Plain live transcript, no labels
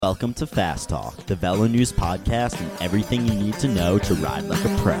Welcome to Fast Talk, the Velo News podcast and everything you need to know to ride like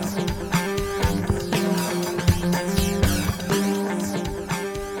a pro.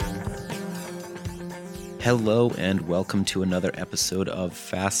 Hello and welcome to another episode of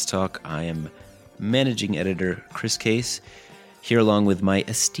Fast Talk. I am managing editor Chris Case, here along with my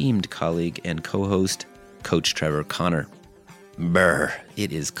esteemed colleague and co-host, Coach Trevor Connor. Brr,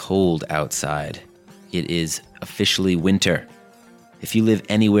 it is cold outside. It is officially winter. If you live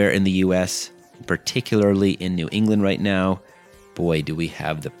anywhere in the U.S., particularly in New England right now, boy, do we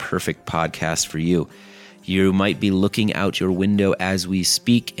have the perfect podcast for you. You might be looking out your window as we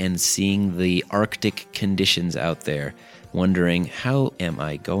speak and seeing the Arctic conditions out there, wondering, how am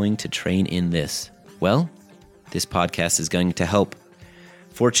I going to train in this? Well, this podcast is going to help.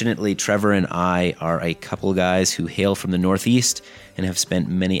 Fortunately, Trevor and I are a couple guys who hail from the Northeast and have spent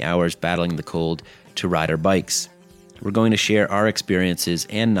many hours battling the cold to ride our bikes. We're going to share our experiences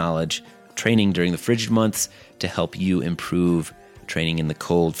and knowledge training during the frigid months to help you improve training in the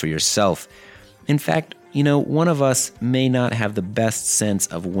cold for yourself. In fact, one of us may not have the best sense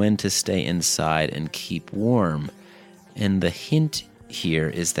of when to stay inside and keep warm. And the hint here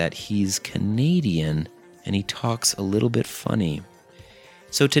is that he's Canadian and he talks a little bit funny.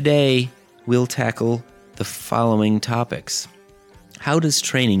 So today, we'll tackle the following topics. How does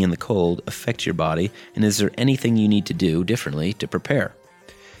training in the cold affect your body, and is there anything you need to do differently to prepare?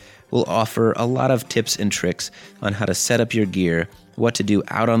 We'll offer a lot of tips and tricks on how to set up your gear, what to do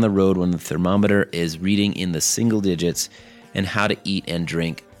out on the road when the thermometer is reading in the single digits, and how to eat and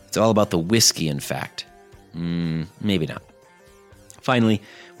drink. It's all about the whiskey, in fact. Maybe not. Finally,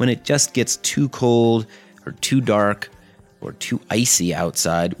 when it just gets too cold or too dark or too icy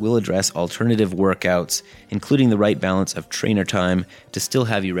outside, we'll address alternative workouts, including the right balance of trainer time to still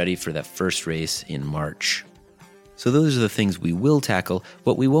have you ready for that first race in March. So those are the things we will tackle.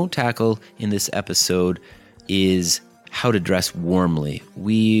 What we won't tackle in this episode is how to dress warmly.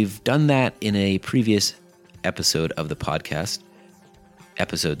 We've done that in a previous episode of the podcast,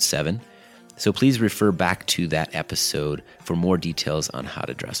 episode 7. So please refer back to that episode for more details on how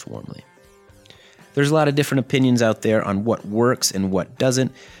to dress warmly. There's a lot of different opinions out there on what works and what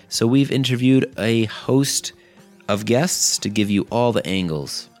doesn't, so we've interviewed a host of guests to give you all the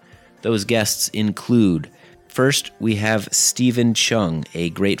angles. Those guests include, first, we have Stephen Chung, a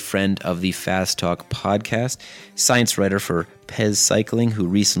great friend of the Fast Talk podcast, science writer for Pez Cycling, who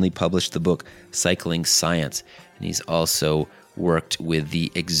recently published the book Cycling Science, and he's also worked with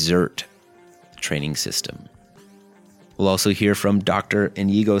the Exert training system. We'll also hear from Dr.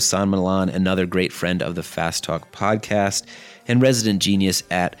 Inigo San Milan, another great friend of the Fast Talk podcast and resident genius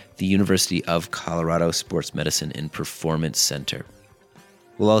at the University of Colorado Sports Medicine and Performance Center.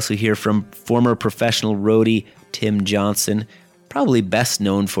 We'll also hear from former professional roadie Tim Johnson, probably best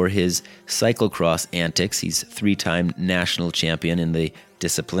known for his cyclocross antics. He's 3-time national champion in the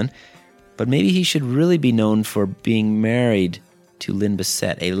discipline, but maybe he should really be known for being married to Lynn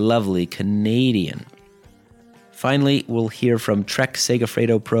Bissett, a lovely Canadian. Finally, we'll hear from Trek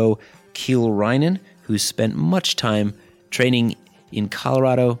Segafredo pro Kiel Reinen, who's spent much time training in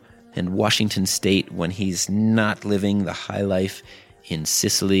Colorado and Washington State when he's not living the high life in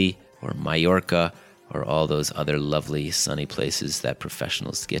Sicily or Mallorca or all those other lovely sunny places that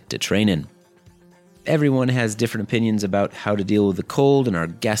professionals get to train in. Everyone has different opinions about how to deal with the cold, and our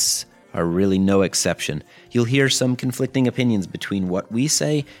guests are really no exception. You'll hear some conflicting opinions between what we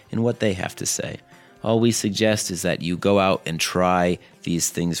say and what they have to say. All we suggest is that you go out and try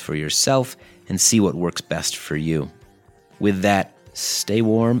these things for yourself and see what works best for you. With that, stay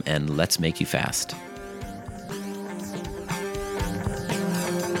warm and let's make you fast.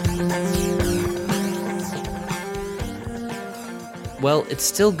 Well, it's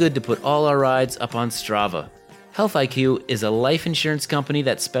still good to put all our rides up on Strava. Health IQ is a life insurance company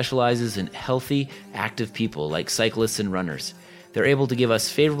that specializes in healthy, active people like cyclists and runners. They're able to give us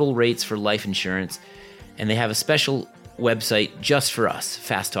favorable rates for life insurance, and they have a special website just for us,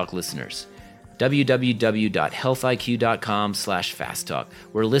 Fast Talk listeners. www.healthiq.com/fasttalk,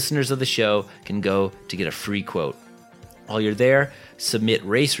 where listeners of the show can go to get a free quote. While you're there, submit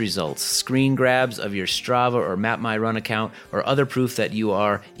race results, screen grabs of your Strava or MapMyRun account, or other proof that you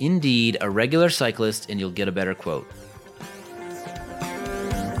are indeed a regular cyclist, and you'll get a better quote.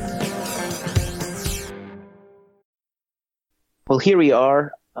 Well, here we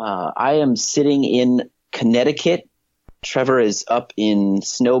are. I am sitting in Connecticut. Trevor is up in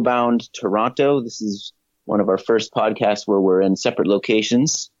snowbound Toronto. This is one of our first podcasts where we're in separate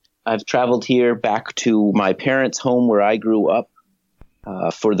locations. I've traveled here back to my parents' home where I grew up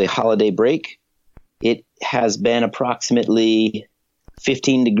for the holiday break. It has been approximately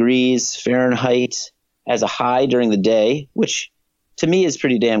 15 degrees Fahrenheit as a high during the day, which to me is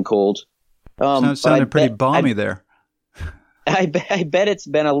pretty damn cold. Sounded pretty balmy there. I bet it's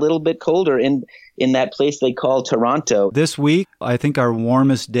been a little bit colder in that place they call Toronto. This week, I think our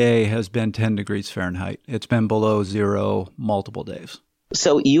warmest day has been 10 degrees Fahrenheit. It's been below zero multiple days.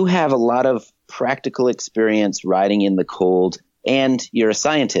 So you have a lot of practical experience riding in the cold, and you're a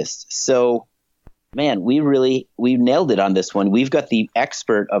scientist. So, man, we nailed it on this one. We've got the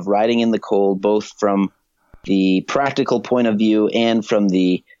expert of riding in the cold, both from the practical point of view and from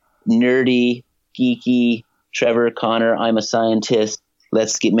the nerdy, geeky, Trevor, Connor, I'm a scientist,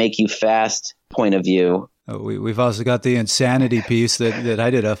 make you fast point of view. We've also got the insanity piece that I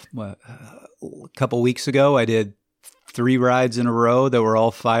did a couple weeks ago. I did 3 rides in a row that were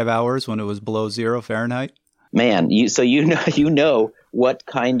all 5 hours when it was below 0 Fahrenheit. Man, you know what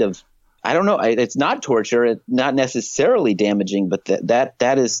kind of, I don't know, it's not torture, it's not necessarily damaging, but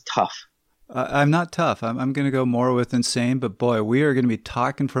that is tough. I'm not tough. I'm going to go more with insane, but boy, we are going to be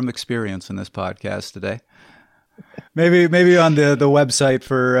talking from experience in this podcast today. Maybe on the website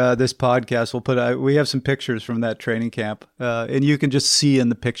for this podcast, we'll put we have some pictures from that training camp, and you can just see in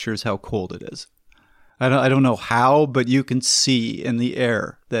the pictures how cold it is. I don't know how, but you can see in the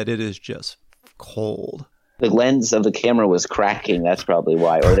air that it is just cold. The lens of the camera was cracking. That's probably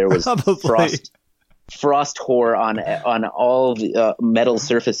why, or there was frost whore on all the metal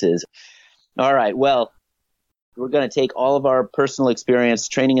surfaces. All right, well, we're going to take all of our personal experience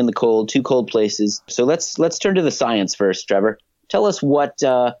training in the cold, 2 cold places. So let's turn to the science first, Trevor. Tell us what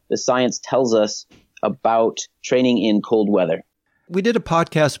the science tells us about training in cold weather. We did a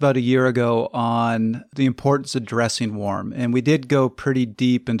podcast about a year ago on the importance of dressing warm, and we did go pretty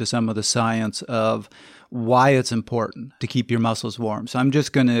deep into some of the science of why it's important to keep your muscles warm. So I'm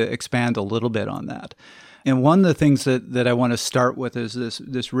just going to expand a little bit on that. And one of the things that I want to start with is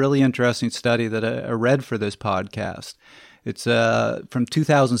this really interesting study that I read for this podcast. It's from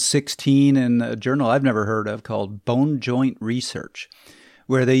 2016 in a journal I've never heard of called Bone Joint Research,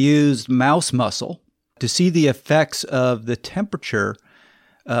 where they used mouse muscle to see the effects of the temperature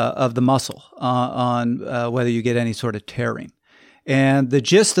of the muscle on whether you get any sort of tearing. And the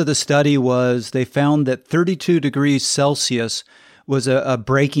gist of the study was they found that 32 degrees Celsius was a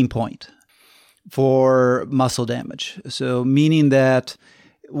breaking point for muscle damage. So meaning that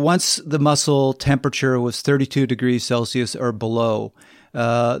once the muscle temperature was 32 degrees Celsius or below,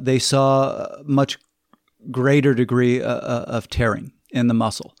 they saw a much greater degree of tearing in the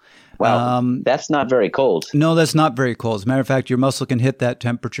muscle. Wow, that's not very cold. No, that's not very cold. As a matter of fact, your muscle can hit that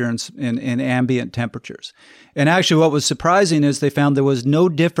temperature in ambient temperatures. And actually what was surprising is they found there was no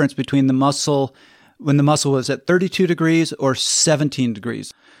difference between the muscle when the muscle was at 32 degrees or 17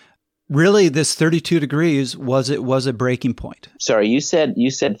 degrees. Really, this 32 degrees was a breaking point. Sorry, you said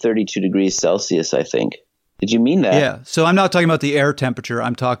 32 degrees Celsius, I think. Did you mean that? Yeah. So I'm not talking about the air temperature.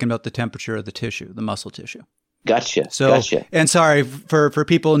 I'm talking about the temperature of the tissue, the muscle tissue. Gotcha. And sorry, for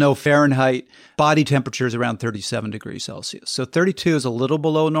people who know Fahrenheit, body temperature is around 37 degrees Celsius. So 32 is a little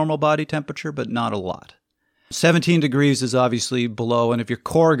below normal body temperature, but not a lot. 17 degrees is obviously below. And if your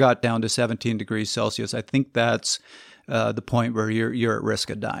core got down to 17 degrees Celsius, I think that's the point where you're at risk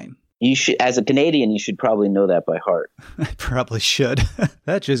of dying. You should, as a Canadian, you should probably know that by heart. I probably should.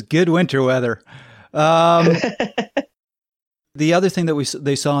 That's just good winter weather. The other thing that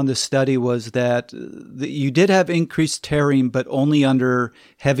they saw in this study was that you did have increased tearing, but only under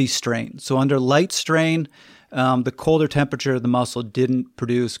heavy strain. So under light strain, the colder temperature of the muscle didn't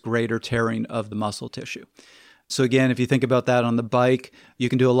produce greater tearing of the muscle tissue. So again, if you think about that on the bike, you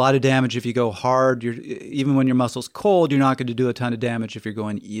can do a lot of damage if you go hard. Even when your muscle's cold, you're not going to do a ton of damage if you're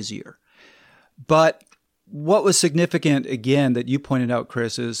going easier. But what was significant, again, that you pointed out,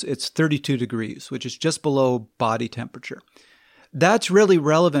 Chris, is it's 32 degrees, which is just below body temperature. That's really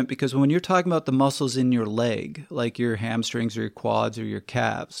relevant because when you're talking about the muscles in your leg, like your hamstrings or your quads or your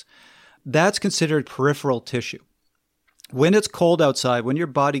calves, that's considered peripheral tissue. When it's cold outside, when your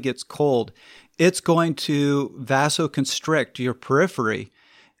body gets cold, it's going to vasoconstrict your periphery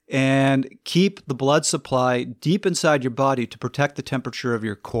and keep the blood supply deep inside your body to protect the temperature of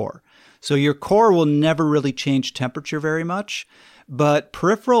your core. So your core will never really change temperature very much, but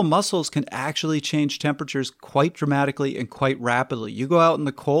peripheral muscles can actually change temperatures quite dramatically and quite rapidly. You go out in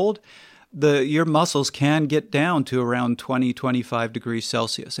the cold, your muscles can get down to around 20, 25 degrees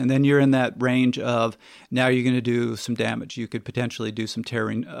Celsius. And then you're in that range of now you're going to do some damage. You could potentially do some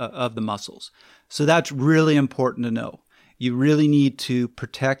tearing of the muscles. So that's really important to know. You really need to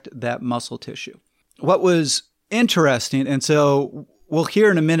protect that muscle tissue. What was interesting, and so we'll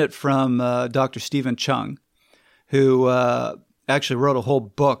hear in a minute from Dr. Stephen Chung, who actually wrote a whole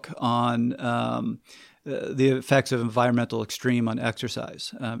book on the effects of environmental extreme on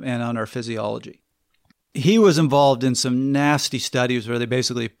exercise and on our physiology. He was involved in some nasty studies where they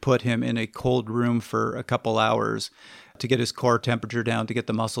basically put him in a cold room for a couple hours to get his core temperature down, to get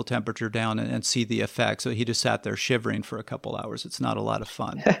the muscle temperature down, and see the effect. So he just sat there shivering for a couple hours. It's not a lot of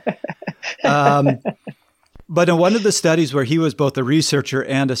fun. But in one of the studies where he was both a researcher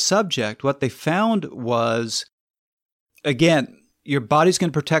and a subject, what they found was, again, your body's going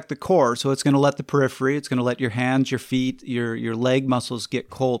to protect the core, so it's going to let the periphery, it's going to let your hands, your feet, your leg muscles get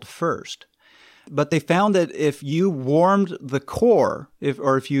cold first. But they found that if you warmed the core,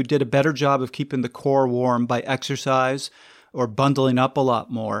 if you did a better job of keeping the core warm by exercise or bundling up a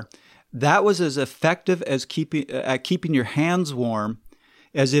lot more, that was as effective as keeping your hands warm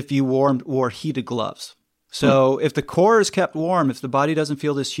as if you wore heated gloves. So if the core is kept warm, if the body doesn't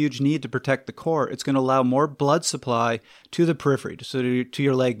feel this huge need to protect the core, it's going to allow more blood supply to the periphery, so to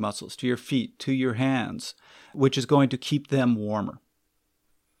your leg muscles, to your feet, to your hands, which is going to keep them warmer.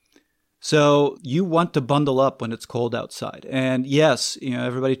 So you want to bundle up when it's cold outside. And yes,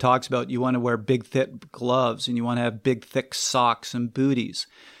 everybody talks about you want to wear big, thick gloves and you want to have big, thick socks and booties.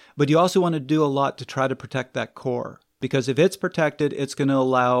 But you also want to do a lot to try to protect that core. Because if it's protected, it's going to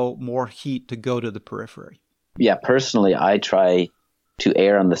allow more heat to go to the periphery. Yeah, personally, I try to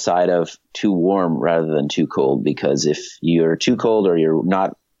err on the side of too warm rather than too cold, because if you're too cold or you're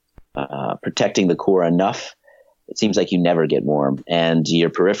not protecting the core enough, it seems like you never get warm, and your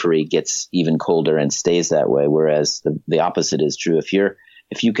periphery gets even colder and stays that way. Whereas the opposite is true. If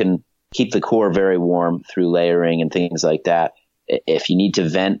you can keep the core very warm through layering and things like that, if you need to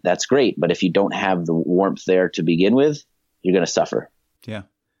vent, that's great. But if you don't have the warmth there to begin with, you're going to suffer. Yeah.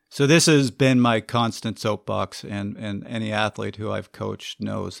 So this has been my constant soapbox, and any athlete who I've coached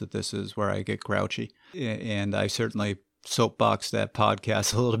knows that this is where I get grouchy. And I certainly soapbox that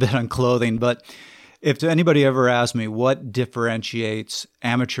podcast a little bit on clothing. But if anybody ever asks me what differentiates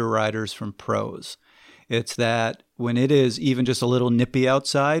amateur riders from pros, it's that when it is even just a little nippy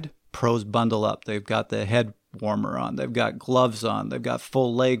outside, pros bundle up. They've got the head warmer on, they've got gloves on, they've got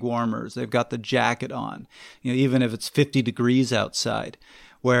full leg warmers, they've got the jacket on, even if it's 50 degrees outside.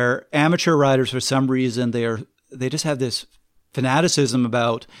 Where amateur riders, for some reason, they just have this fanaticism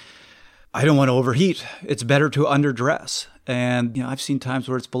about, I don't want to overheat, it's better to underdress. And I've seen times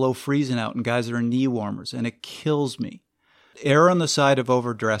where it's below freezing out and guys are in knee warmers, and it kills me. Err on the side of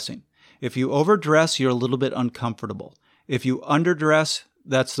overdressing. If you overdress, you're a little bit uncomfortable. If you underdress,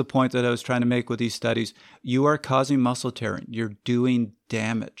 that's the point that I was trying to make with these studies. You are causing muscle tearing. You're doing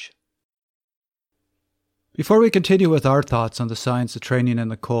damage. Before we continue with our thoughts on the science of training in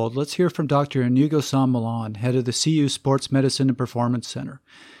the cold, let's hear from Dr. Inigo San Millán, head of the CU Sports Medicine and Performance Center,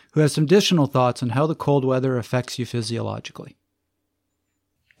 who has some additional thoughts on how the cold weather affects you physiologically.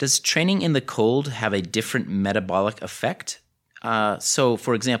 Does training in the cold have a different metabolic effect? So,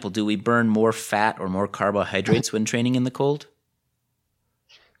 for example, do we burn more fat or more carbohydrates when training in the cold?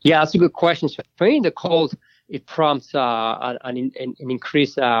 Yeah, that's a good question. So training in the cold, it prompts an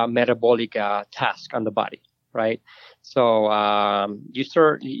increased metabolic task on the body, right? So you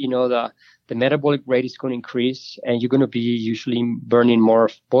start, the metabolic rate is going to increase, and you're going to be usually burning more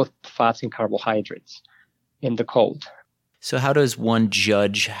of both fats and carbohydrates in the cold. So how does one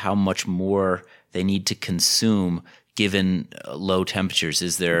judge how much more they need to consume given low temperatures?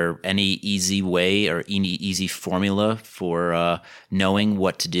 Is there any easy way or any easy formula for knowing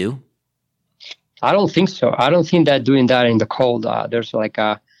what to do? I don't think so. I don't think that doing that in the cold, there's like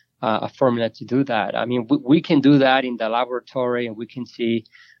a formula to do that. I mean, we can do that in the laboratory, and we can see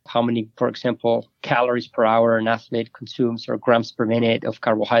how many, for example, calories per hour an athlete consumes or grams per minute of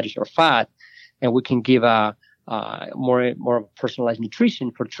carbohydrates or fat, and we can give a more personalized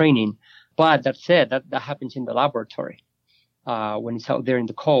nutrition for training. But that said, that happens in the laboratory. When it's out there in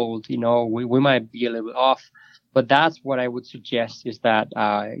the cold, we might be a little bit off. But that's what I would suggest, is that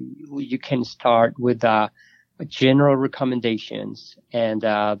you can start with general recommendations and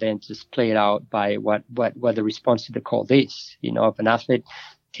then just play it out by what the response to the cold is. If an athlete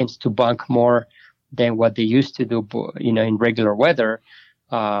tends to bunk more than what they used to do, in regular weather,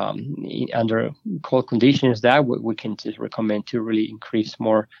 under cold conditions, that we can just recommend to really increase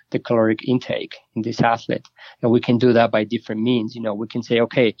more the caloric intake in this athlete. And we can do that by different means. We can say,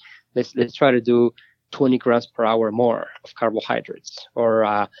 okay, let's try to do 20 grams per hour more of carbohydrates,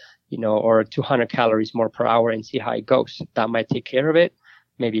 or 200 calories more per hour, and see how it goes. That might take care of it,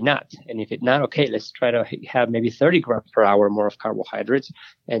 maybe not. And if it's not, okay, let's try to have maybe 30 grams per hour more of carbohydrates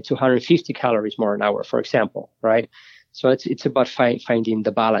and 250 calories more an hour, for example, right? So it's about finding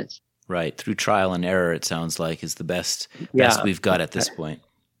the balance. Right. Through trial and error, it sounds like, is the best we've got at this point.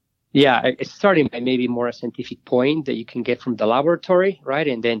 Yeah, it's starting by maybe more a scientific point that you can get from the laboratory, right?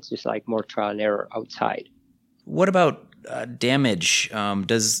 And then just like more trial and error outside. What about damage?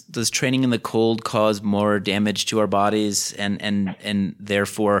 Does training in the cold cause more damage to our bodies, and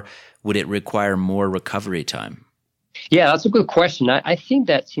therefore would it require more recovery time? Yeah, that's a good question. I think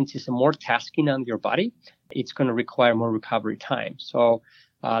that since it's more tasking on your body, it's going to require more recovery time. So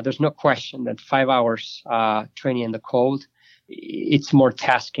there's no question that 5 hours training in the cold, it's more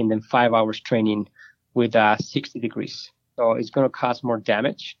tasking than 5 hours training with 60 degrees. So it's going to cause more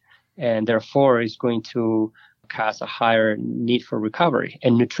damage, and therefore it's going to cause a higher need for recovery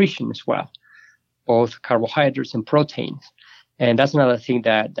and nutrition as well, both carbohydrates and proteins. And that's another thing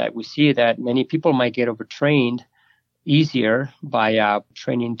that we see, that many people might get overtrained easier by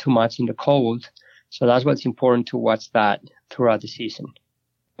training too much in the cold. So that's what's important to watch that throughout the season.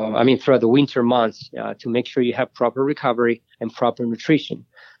 Throughout the winter months, to make sure you have proper recovery and proper nutrition.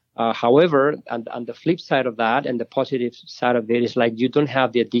 However, on the flip side of that, and the positive side of it, is like you don't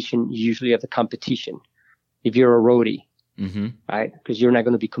have the addition usually of the competition if you're a roadie, right? Because you're not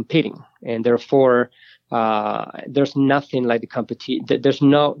going to be competing. And therefore, there's nothing like the competition. There's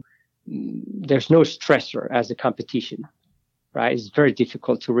no stressor as a competition, right? It's very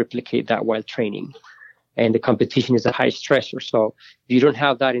difficult to replicate that while training. And the competition is a high stressor. So if you don't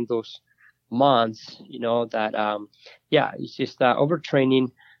have that in those months, it's just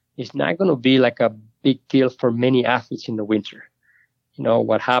overtraining is not going to be like a big deal for many athletes in the winter.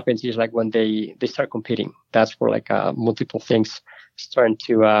 What happens is like when they start competing, that's where like multiple things starting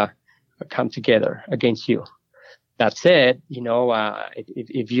to come together against you. That said,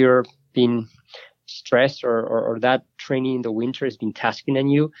 if you're being stressed or that training in the winter has been tasking on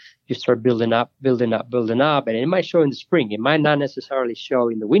you, you start building up, and it might show in the spring. It might not necessarily show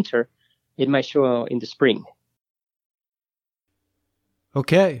in the winter. It might show in the spring.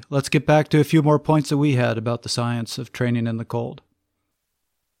 Okay, let's get back to a few more points that we had about the science of training in the cold.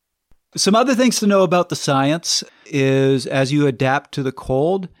 Some other things to know about the science is as you adapt to the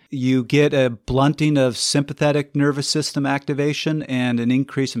cold, you get a blunting of sympathetic nervous system activation and an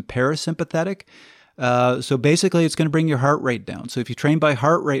increase in parasympathetic. So basically, it's going to bring your heart rate down. So if you train by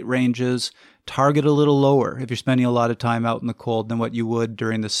heart rate ranges, target a little lower if you're spending a lot of time out in the cold than what you would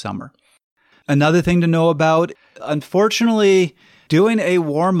during the summer. Another thing to know about, unfortunately, doing a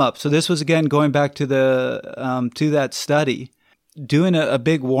warm-up. So this was, again, going back to that study. Doing a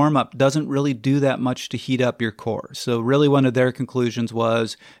big warm-up doesn't really do that much to heat up your core. So really one of their conclusions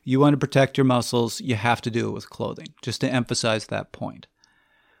was you want to protect your muscles, you have to do it with clothing, just to emphasize that point.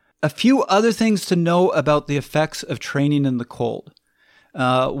 A few other things to know about the effects of training in the cold.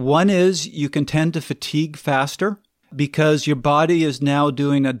 One is you can tend to fatigue faster because your body is now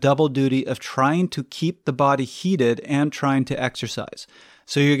doing a double duty of trying to keep the body heated and trying to exercise.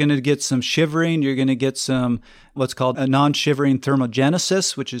 So you're going to get some shivering, you're going to get some what's called a non-shivering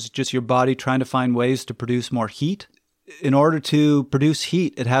thermogenesis, which is just your body trying to find ways to produce more heat. In order to produce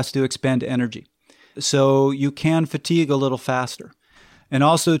heat, it has to expend energy. So you can fatigue a little faster. And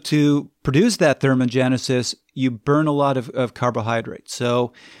also to produce that thermogenesis, you burn a lot of carbohydrates.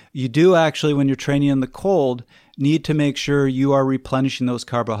 So you do actually, when you're training in the cold, need to make sure you are replenishing those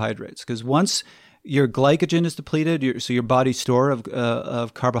carbohydrates. Because once your glycogen is depleted, so your body's store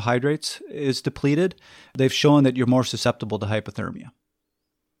of carbohydrates is depleted, they've shown that you're more susceptible to hypothermia.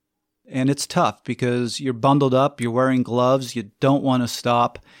 And it's tough because you're bundled up, you're wearing gloves, you don't want to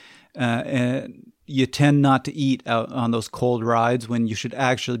stop, and you tend not to eat out on those cold rides when you should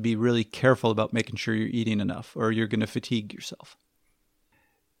actually be really careful about making sure you're eating enough or you're going to fatigue yourself.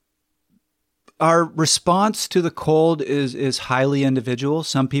 Our response to the cold is highly individual.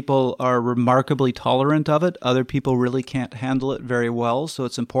 Some people are remarkably tolerant of it. Other people really can't handle it very well. So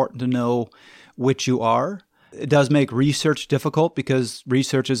it's important to know which you are. It does make research difficult because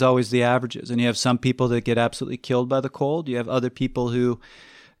research is always the averages. And you have some people that get absolutely killed by the cold. You have other people who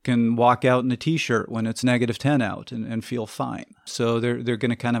can walk out in a t-shirt when it's -10 out and feel fine. So they're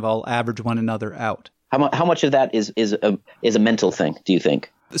going to kind of all average one another out. How much of that is a mental thing, do you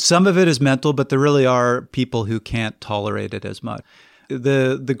think? Some of it is mental, but there really are people who can't tolerate it as much.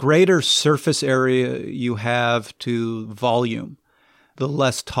 The greater surface area you have to volume, the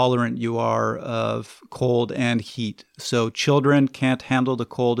less tolerant you are of cold and heat. So children can't handle the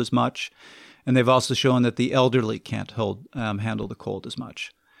cold as much, and they've also shown that the elderly can't handle the cold as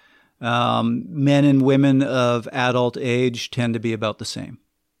much. Men and women of adult age tend to be about the same.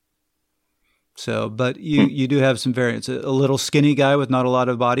 So, but you do have some variance. A little skinny guy with not a lot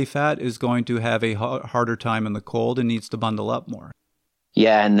of body fat is going to have a harder time in the cold and needs to bundle up more.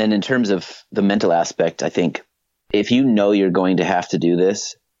 Yeah. And then in terms of the mental aspect, I think if you know you're going to have to do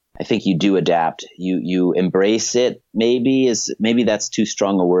this, I think you do adapt. You embrace it. Maybe that's too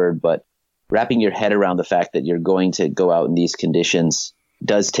strong a word, but wrapping your head around the fact that you're going to go out in these conditions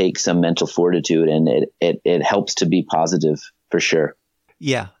does take some mental fortitude, and it helps to be positive for sure.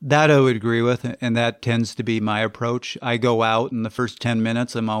 Yeah, that I would agree with, and that tends to be my approach. I go out in the first 10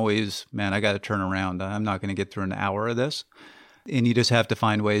 minutes, I'm always, man, I got to turn around. I'm not going to get through an hour of this. And you just have to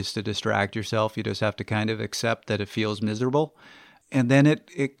find ways to distract yourself. You just have to kind of accept that it feels miserable. And then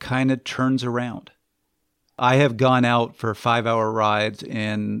it kind of turns around. I have gone out for 5-hour rides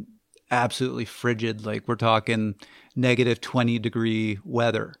in absolutely frigid, like we're talking negative 20-degree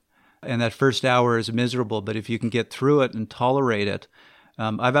weather. And that first hour is miserable, but if you can get through it and tolerate it,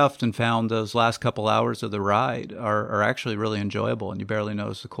 I've often found those last couple hours of the ride are actually really enjoyable, and you barely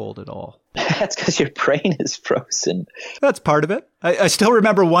notice the cold at all. That's because your brain is frozen. That's part of it. I still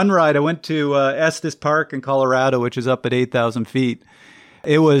remember one ride. I went to Estes Park in Colorado, which is up at 8,000 feet.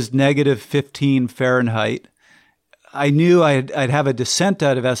 It was negative 15 Fahrenheit. I knew I'd have a descent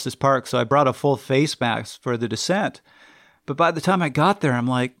out of Estes Park, so I brought a full face mask for the descent. But by the time I got there, I'm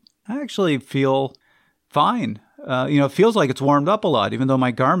like, I actually feel fine. It feels like it's warmed up a lot, even though my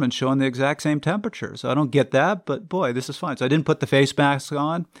Garmin's showing the exact same temperature. So I don't get that, but boy, this is fine. So I didn't put the face mask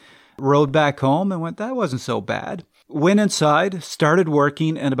on, rode back home and went, that wasn't so bad. Went inside, started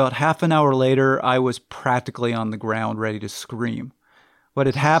working, and about half an hour later, I was practically on the ground ready to scream. What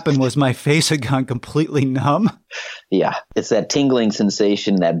had happened was my face had gone completely numb. Yeah, it's that tingling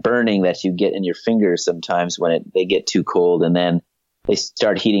sensation, that burning that you get in your fingers sometimes when they get too cold, and then they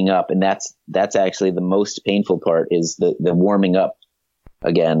start heating up, and that's actually the most painful part, is the warming up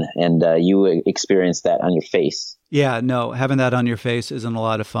again, and you experience that on your face. Yeah, no, having that on your face isn't a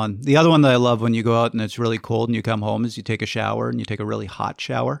lot of fun. The other one that I love when you go out and it's really cold and you come home is you take a shower, and you take a really hot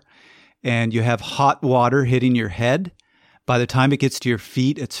shower, and you have hot water hitting your head. By the time it gets to your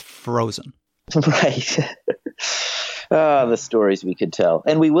feet, it's frozen. Right. The stories we could tell,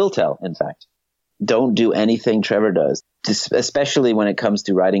 and we will tell, in fact. Don't do anything Trevor does, especially when it comes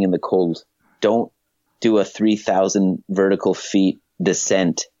to riding in the cold. Don't do a 3,000 vertical feet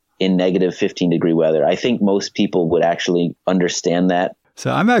descent in negative 15-degree weather. I think most people would actually understand that.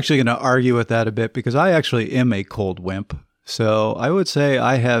 So I'm actually going to argue with that a bit, because I actually am a cold wimp. So I would say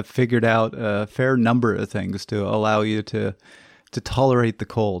I have figured out a fair number of things to allow you to tolerate the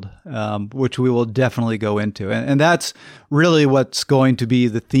cold, which we will definitely go into. And that's really what's going to be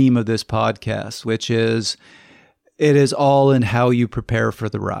the theme of this podcast, which is it is all in how you prepare for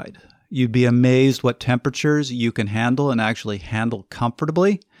the ride. You'd be amazed what temperatures you can handle and actually handle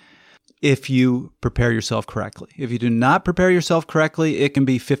comfortably if you prepare yourself correctly. If you do not prepare yourself correctly, it can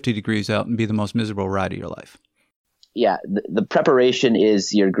be 50 degrees out and be the most miserable ride of your life. Yeah, the preparation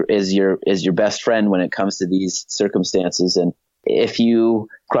is your best friend when it comes to these circumstances. And if you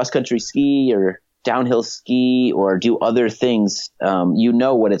cross-country ski or downhill ski or do other things, you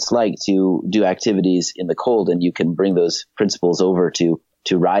know what it's like to do activities in the cold, and you can bring those principles over to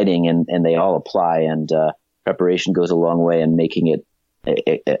riding, and they all apply. And preparation goes a long way in making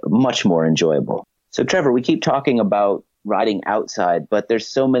it much more enjoyable. So, Trevor, we keep talking about riding outside, but there's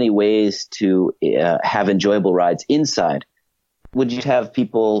so many ways to have enjoyable rides inside. Would you have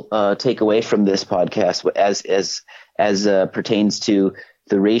people take away from this podcast as pertains to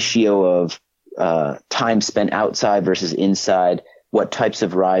the ratio of time spent outside versus inside? What types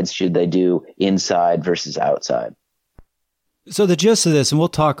of rides should they do inside versus outside? So the gist of this, and we'll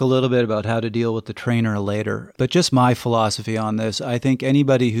talk a little bit about how to deal with the trainer later, but just my philosophy on this, I think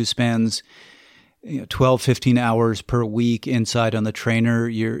anybody who spends 12, 15 hours per week inside on the trainer,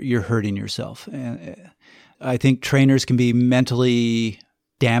 you're hurting yourself. And I think trainers can be mentally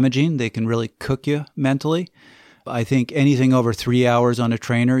damaging. They can really cook you mentally. I think anything over 3 hours on a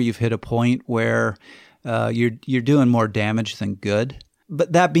trainer, you've hit a point where you're doing more damage than good.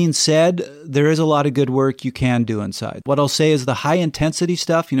 But that being said, there is a lot of good work you can do inside. What I'll say is the high intensity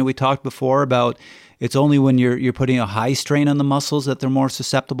stuff, we talked before about it's only when you're putting a high strain on the muscles that they're more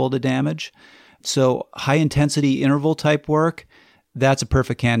susceptible to damage. So high intensity interval type work, that's a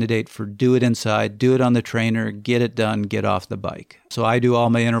perfect candidate for do it inside, do it on the trainer, get it done, get off the bike. So I do all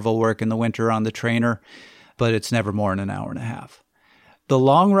my interval work in the winter on the trainer, but it's never more than an hour and a half. The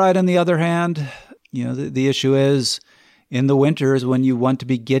long ride, on the other hand, the issue is in the winter is when you want to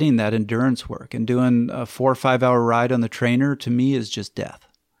be getting that endurance work, and doing a 4 or 5 hour ride on the trainer to me is just death.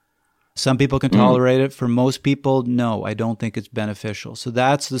 Some people can tolerate it. For most people, no, I don't think it's beneficial. So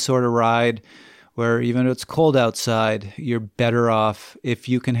that's the sort of ride where even if it's cold outside, you're better off, if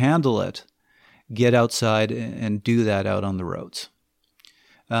you can handle it, get outside and do that out on the roads.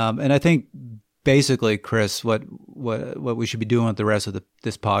 And I think basically, Chris, what we should be doing with the rest of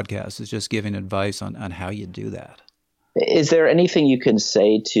this podcast is just giving advice on how you do that. Is there anything you can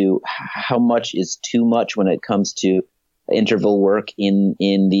say to how much is too much when it comes to interval work in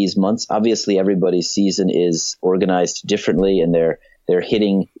these months? Obviously, everybody's season is organized differently, and they're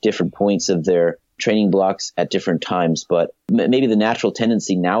hitting different points of their training blocks at different times. But maybe the natural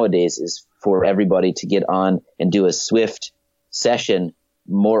tendency nowadays is for everybody to get on and do a Swift session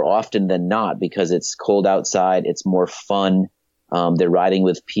more often than not, because it's cold outside, it's more fun. They're riding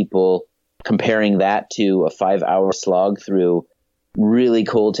with people. Comparing that to a 5-hour slog through really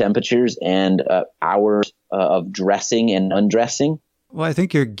cold temperatures and hours of dressing and undressing. Well, I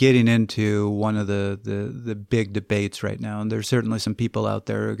think you're getting into one of the big debates right now, and there's certainly some people out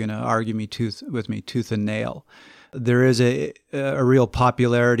there who are going to argue with me tooth and nail. There is a real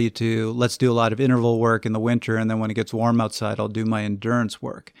popularity to let's do a lot of interval work in the winter, and then when it gets warm outside, I'll do my endurance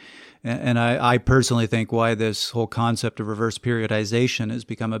work. And I personally think why this whole concept of reverse periodization has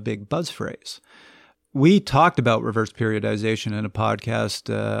become a big buzz phrase. We talked about reverse periodization in a podcast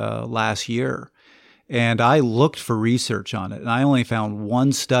last year, and I looked for research on it, and I only found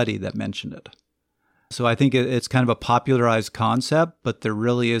one study that mentioned it. So I think it's kind of a popularized concept, but there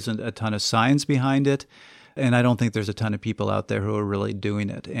really isn't a ton of science behind it. And I don't think there's a ton of people out there who are really doing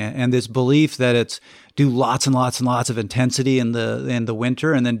it. And this belief that it's do lots and lots and lots of intensity in the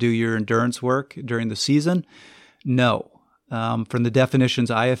winter and then do your endurance work during the season, no. From the definitions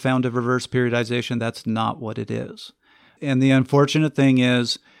I have found of reverse periodization, that's not what it is. And the unfortunate thing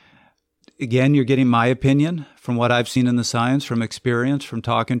is, again, you're getting my opinion from what I've seen in the science, from experience, from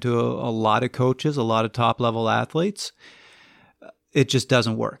talking to a lot of coaches, a lot of top-level athletes. It just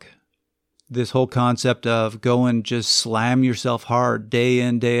doesn't work. This whole concept of go and just slam yourself hard day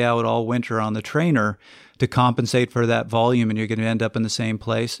in, day out all winter on the trainer to compensate for that volume and you're going to end up in the same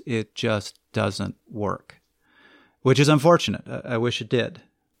place, it just doesn't work, which is unfortunate. I wish it did.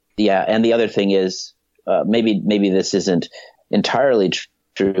 Yeah, and the other thing is, maybe this isn't entirely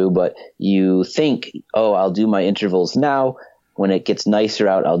true, but you think, oh, I'll do my intervals now. When it gets nicer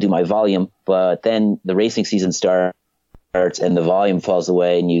out, I'll do my volume. But then the racing season starts and the volume falls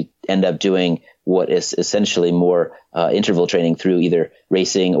away, and you end up doing what is essentially more interval training through either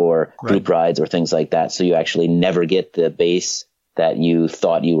racing or group rides or things like that. So you actually never get the base that you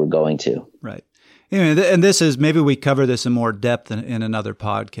thought you were going to. Right. And this is, maybe we cover this in more depth in another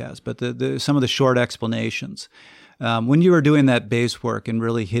podcast, but some of the short explanations. When you are doing that base work and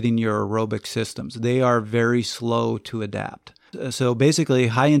really hitting your aerobic systems, they are very slow to adapt. So basically,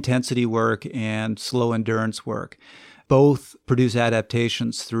 high intensity work and slow endurance work both produce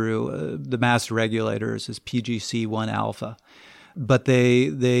adaptations through the master regulators as PGC1 alpha, but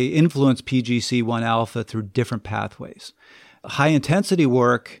they influence PGC1 alpha through different pathways. High intensity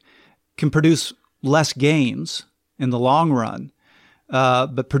work can produce less gains in the long run,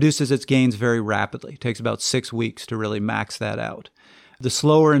 but produces its gains very rapidly. It takes about 6 weeks to really max that out. The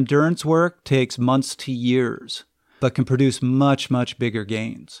slower endurance work takes months to years, but can produce much, much bigger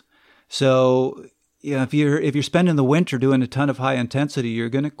gains. So, if you're spending the winter doing a ton of high intensity, you're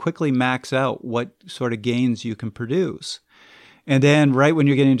going to quickly max out what sort of gains you can produce. And then right when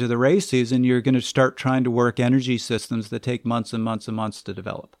you're getting into the race season, you're going to start trying to work energy systems that take months and months and months to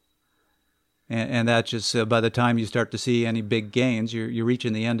develop. And that just, by the time you start to see any big gains, you're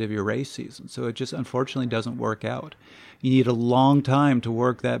reaching the end of your race season. So it just unfortunately doesn't work out. You need a long time to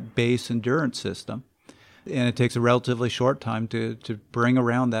work that base endurance system. And it takes a relatively short time to bring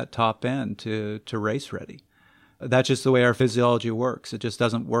around that top end to race ready. That's just the way our physiology works. It just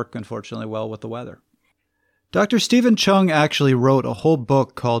doesn't work, unfortunately, well with the weather. Dr. Stephen Chung actually wrote a whole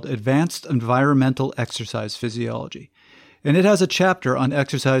book called Advanced Environmental Exercise Physiology, and it has a chapter on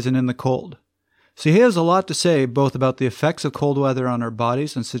exercising in the cold. So he has a lot to say both about the effects of cold weather on our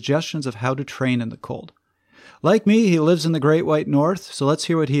bodies and suggestions of how to train in the cold. Like me, he lives in the Great White North, so let's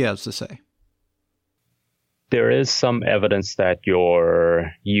hear what he has to say. There is some evidence that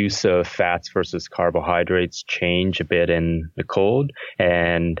your use of fats versus carbohydrates change a bit in the cold.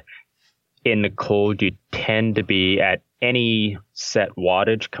 And in the cold, you tend to be at any set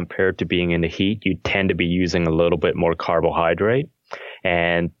wattage compared to being in the heat. You tend to be using a little bit more carbohydrate.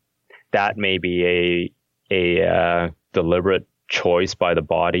 And that may be a deliberate choice by the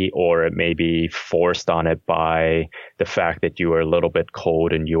body, or it may be forced on it by the fact that you are a little bit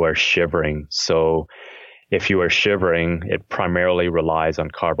cold and you are shivering. So if you are shivering, it primarily relies on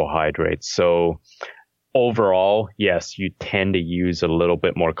carbohydrates. So overall, yes, you tend to use a little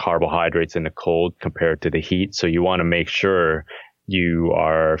bit more carbohydrates in the cold compared to the heat. So you want to make sure you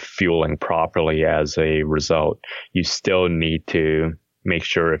are fueling properly as a result. You still need to make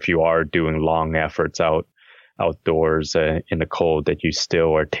sure if you are doing long efforts outdoors in the cold that you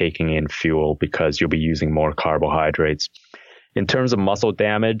still are taking in fuel, because you'll be using more carbohydrates. In terms of muscle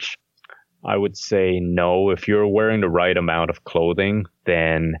damage, I would say no. If you're wearing the right amount of clothing,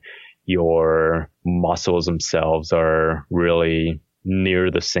 then your muscles themselves are really near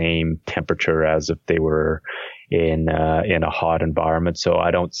the same temperature as if they were in a hot environment. So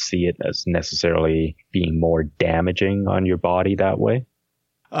I don't see it as necessarily being more damaging on your body that way.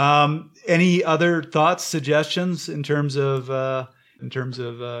 Any other thoughts, suggestions in terms of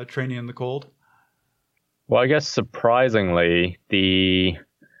training in the cold? Well, I guess surprisingly,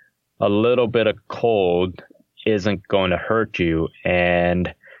 a little bit of cold isn't going to hurt you.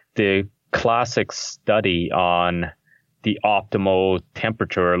 And the classic study on the optimal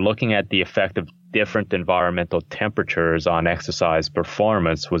temperature, looking at the effect of different environmental temperatures on exercise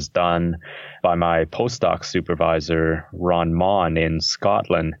performance, was done by my postdoc supervisor, Ron Mon, in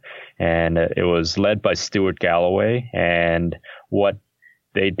Scotland. And it was led by Stuart Galloway. And what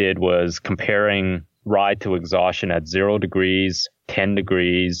they did was comparing ride to exhaustion at 0 degrees, 10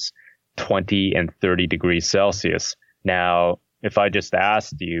 degrees, 20 and 30 degrees Celsius. Now, if I just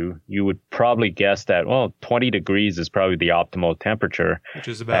asked you, you would probably guess that, 20 degrees is probably the optimal temperature. Which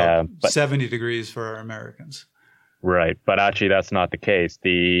is about 70 degrees for our Americans. Right. But actually, that's not the case.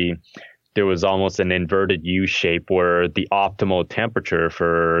 There was almost an inverted U shape where the optimal temperature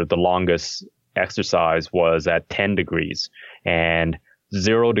for the longest exercise was at 10 degrees. And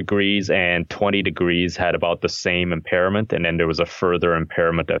 0 degrees and 20 degrees had about the same impairment, and then there was a further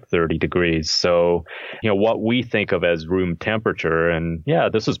impairment at 30 degrees. So, what we think of as room temperature, and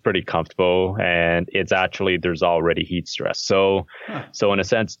this is pretty comfortable, and it's actually, there's already heat stress. So in a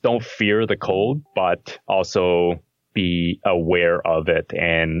sense, don't fear the cold, but also be aware of it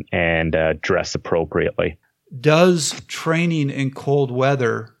and dress appropriately. Does training in cold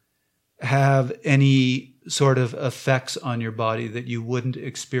weather have any sort of effects on your body that you wouldn't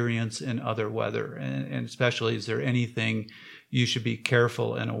experience in other weather? And especially, is there anything you should be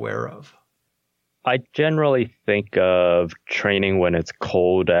careful and aware of? I generally think of training when it's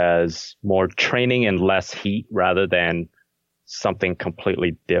cold as more training in less heat rather than something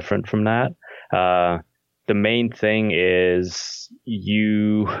completely different from that. The main thing is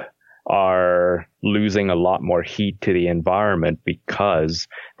you are losing a lot more heat to the environment because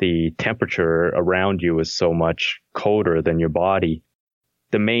the temperature around you is so much colder than your body.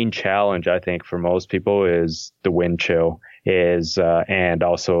 The main challenge, I think, for most people is the wind chill, and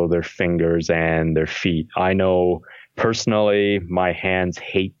also their fingers and their feet. I know personally my hands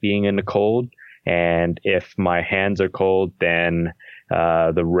hate being in the cold, and if my hands are cold, then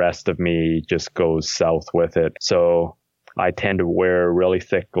the rest of me just goes south with it. So I tend to wear really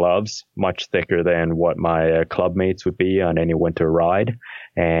thick gloves, much thicker than what my club mates would be on any winter ride.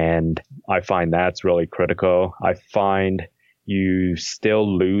 And I find that's really critical. I find you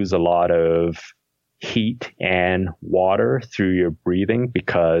still lose a lot of heat and water through your breathing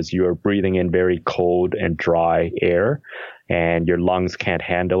because you're breathing in very cold and dry air, and your lungs can't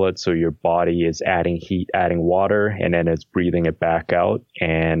handle it. So your body is adding heat, adding water, and then it's breathing it back out.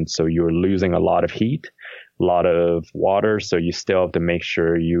 And so you're losing a lot of heat, a lot of water. So you still have to make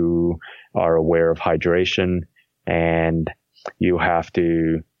sure you are aware of hydration, and you have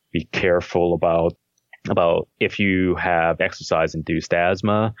to be careful about if you have exercise-induced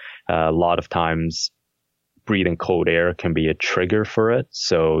asthma. A lot of times breathing cold air can be a trigger for it.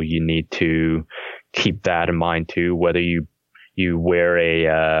 So you need to keep that in mind too, whether you wear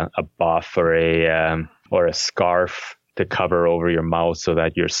a buff or a scarf to cover over your mouth so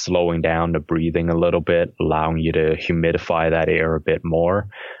that you're slowing down the breathing a little bit, allowing you to humidify that air a bit more.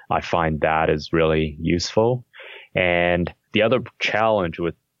 I find that is really useful. And the other challenge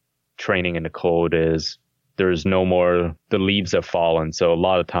with training in the cold is there's no more, the leaves have fallen. So a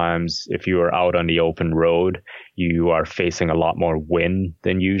lot of times if you are out on the open road, you are facing a lot more wind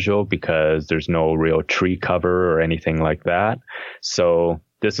than usual because there's no real tree cover or anything like that. So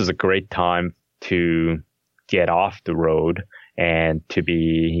this is a great time to get off the road and to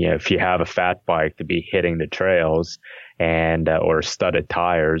be, if you have a fat bike, to be hitting the trails and or studded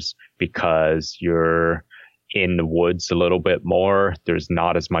tires because you're in the woods a little bit more. There's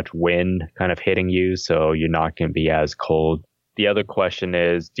not as much wind kind of hitting you, so you're not going to be as cold. The other question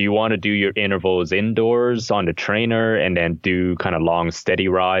is, do you want to do your intervals indoors on the trainer and then do kind of long steady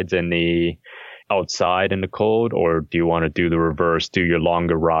rides in the outside in the cold, or do you want to do the reverse, do your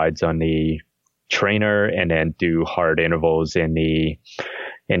longer rides on the trainer and then do hard intervals in the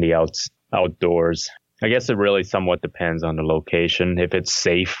outdoors? I guess it really somewhat depends on the location. If it's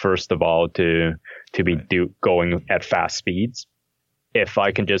safe, first of all, to be going at fast speeds, if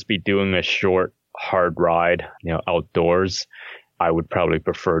I can just be doing a short, hard ride, outdoors, I would probably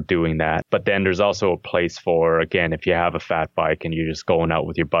prefer doing that. But then there's also a place for, again, if you have a fat bike and you're just going out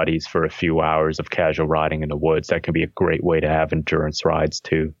with your buddies for a few hours of casual riding in the woods, that can be a great way to have endurance rides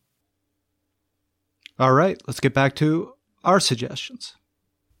too. All right, let's get back to our suggestions.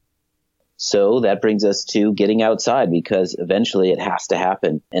 So that brings us to getting outside, because eventually it has to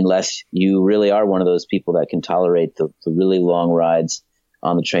happen unless you really are one of those people that can tolerate the really long rides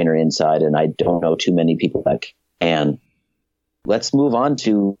on the trainer inside. And I don't know too many people that can. Let's move on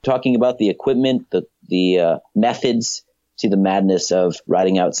to talking about the equipment, the methods to the madness of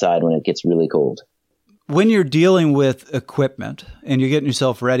riding outside when it gets really cold. When you're dealing with equipment and you're getting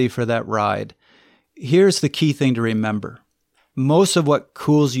yourself ready for that ride, here's the key thing to remember. Most of what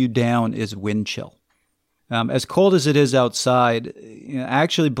cools you down is wind chill. As cold as it is outside,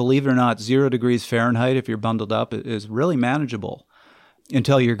 actually, believe it or not, 0 degrees Fahrenheit, if you're bundled up, is really manageable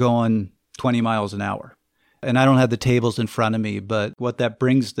until you're going 20 miles an hour. And I don't have the tables in front of me, but what that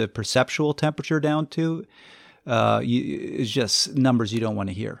brings the perceptual temperature down to is just numbers you don't want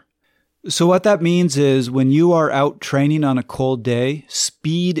to hear. So what that means is when you are out training on a cold day,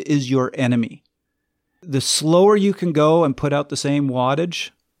 speed is your enemy. The slower you can go and put out the same wattage,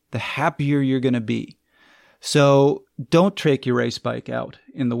 the happier you're going to be. So don't take your race bike out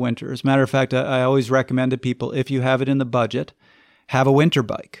in the winter. As a matter of fact, I always recommend to people, if you have it in the budget, have a winter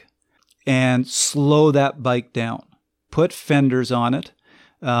bike and slow that bike down. Put fenders on it.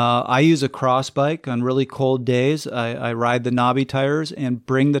 I use a cross bike on really cold days. I ride the knobby tires and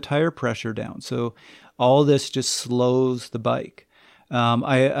bring the tire pressure down. So all this just slows the bike.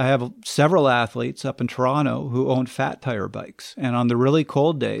 I have several athletes up in Toronto who own fat tire bikes. And on the really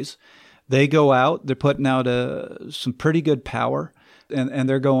cold days, they go out, they're putting out some pretty good power, and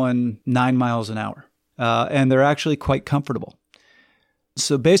they're going 9 miles an hour. And they're actually quite comfortable.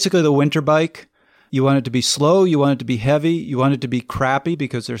 So basically the winter bike, you want it to be slow, you want it to be heavy, you want it to be crappy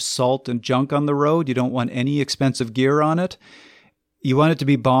because there's salt and junk on the road. You don't want any expensive gear on it. You want it to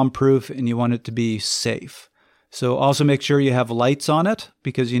be bomb-proof, and you want it to be safe. So also make sure you have lights on it,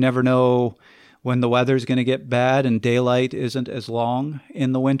 because you never know when the weather's going to get bad and daylight isn't as long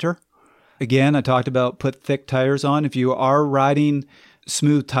in the winter. Again, I talked about put thick tires on. If you are riding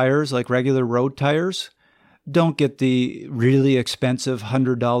smooth tires like regular road tires, don't get the really expensive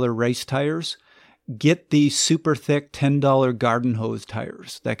 $100 race tires. Get the super thick $10 garden hose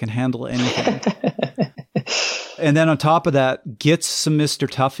tires that can handle anything. And then on top of that, get some Mr.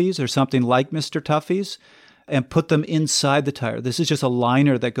 Tuffys or something like Mr. Tuffys and put them inside the tire. This is just a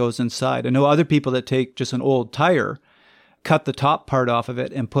liner that goes inside. I know other people that take just an old tire, cut the top part off of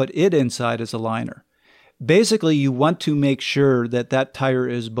it, and put it inside as a liner. Basically, you want to make sure that that tire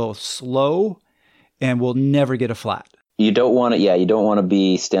is both slow and will never get a flat. You don't want to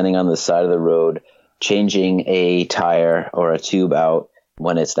be standing on the side of the road changing a tire or a tube out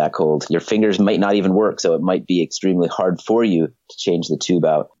when it's that cold. Your fingers might not even work, so it might be extremely hard for you to change the tube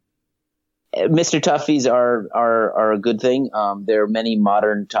out. Mr. Tuffys are a good thing. There are many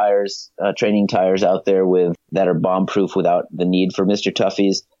modern tires, training tires out there that are bomb-proof without the need for Mr.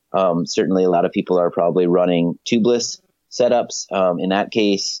 Tuffys. Certainly a lot of people are probably running tubeless setups. In that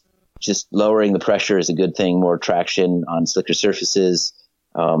case, just lowering the pressure is a good thing. More traction on slicker surfaces,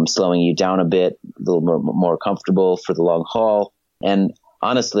 slowing you down a bit, a little more comfortable for the long haul. And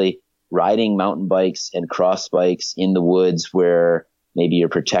honestly, riding mountain bikes and cross bikes in the woods where maybe you're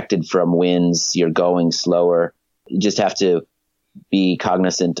protected from winds, you're going slower. You just have to be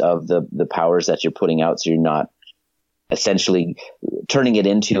cognizant of the powers that you're putting out, so you're not essentially turning it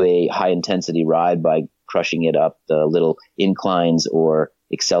into a high-intensity ride by crushing it up the little inclines or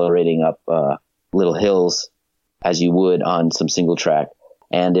accelerating up little hills as you would on some single track.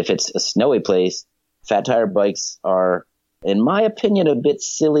 And if it's a snowy place, fat tire bikes are, in my opinion, a bit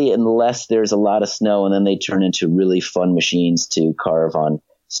silly unless there's a lot of snow, and then they turn into really fun machines to carve on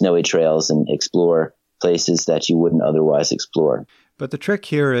snowy trails and explore places that you wouldn't otherwise explore. But the trick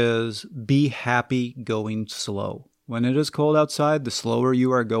here is be happy going slow. When it is cold outside, the slower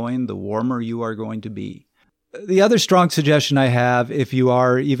you are going, the warmer you are going to be. The other strong suggestion I have, if you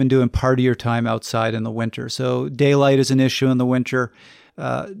are even doing part of your time outside in the winter, so daylight is an issue in the winter,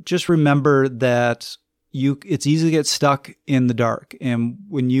 just remember that it's easy to get stuck in the dark. And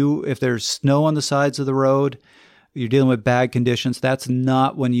if there's snow on the sides of the road, you're dealing with bad conditions, that's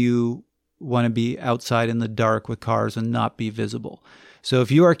not when you want to be outside in the dark with cars and not be visible. So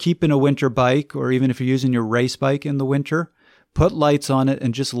if you are keeping a winter bike, or even if you're using your race bike in the winter, put lights on it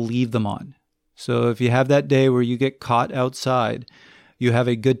and just leave them on. So if you have that day where you get caught outside, you have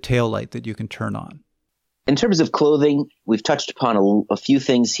a good tail light that you can turn on. In terms of clothing, we've touched upon a few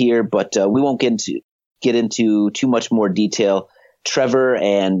things here, but we won't get into too much more detail. Trevor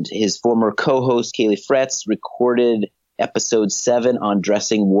and his former co-host Kaylee Fretz recorded episode 7 on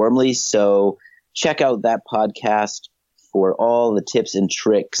dressing warmly, so check out that podcast for all the tips and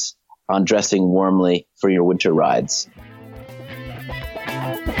tricks on dressing warmly for your winter rides.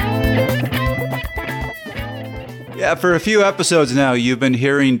 Yeah, for a few episodes now, you've been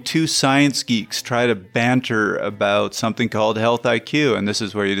hearing two science geeks try to banter about something called Health IQ, and this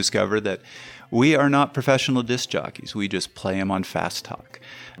is where you discover that we are not professional disc jockeys. We just play them on Fast Talk.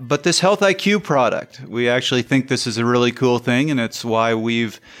 But this Health IQ product, we actually think this is a really cool thing, and it's why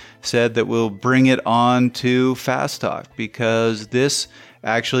we've said that we'll bring it on to Fast Talk, because this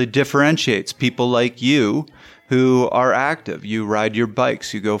actually differentiates people like you who are active. You ride your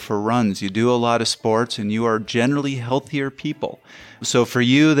bikes, you go for runs, you do a lot of sports, and you are generally healthier people. So for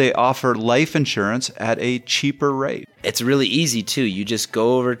you, they offer life insurance at a cheaper rate. It's really easy too. You just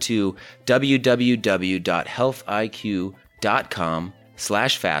go over to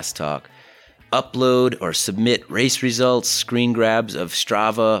www.healthiq.com/fasttalk, upload or submit race results, screen grabs of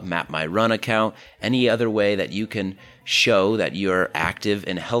Strava, Map My Run account, any other way that you can show that you're active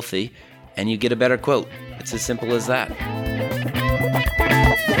and healthy, and you get a better quote. It's as simple as that.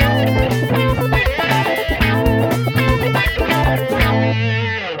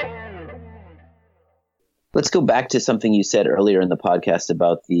 Let's go back to something you said earlier in the podcast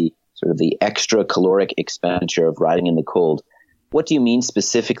about the sort of the extra caloric expenditure of riding in the cold. What do you mean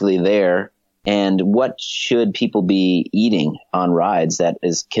specifically there? And what should people be eating on rides that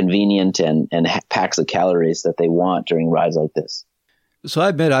is convenient and packs the calories that they want during rides like this? So I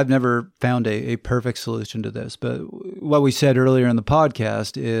admit I've never found a perfect solution to this, but what we said earlier in the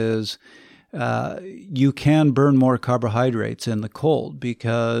podcast is you can burn more carbohydrates in the cold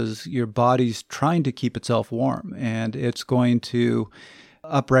because your body's trying to keep itself warm, and it's going to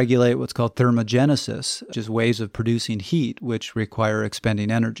upregulate what's called thermogenesis, which is ways of producing heat, which require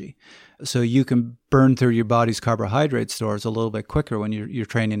expending energy. So you can burn through your body's carbohydrate stores a little bit quicker when you're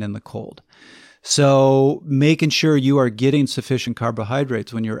training in the cold. So making sure you are getting sufficient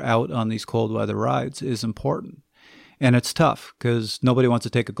carbohydrates when you're out on these cold weather rides is important. And it's tough because nobody wants to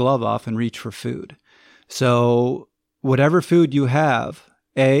take a glove off and reach for food. So whatever food you have,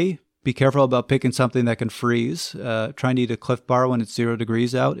 be careful about picking something that can freeze. Trying to eat a Cliff Bar when it's 0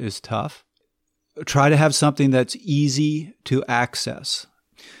 degrees out is tough. Try to have something that's easy to access.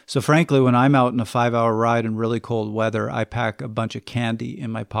 So frankly, when I'm out in a 5-hour ride in really cold weather, I pack a bunch of candy in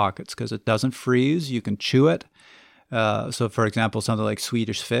my pockets because it doesn't freeze. You can chew it. So for example, something like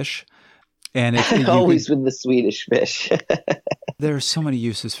Swedish Fish. And always with the Swedish Fish. There are so many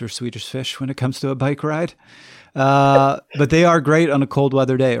uses for Swedish Fish when it comes to a bike ride. But they are great on a cold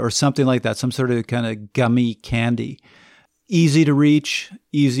weather day or something like that, some sort of kind of gummy candy. Easy to reach,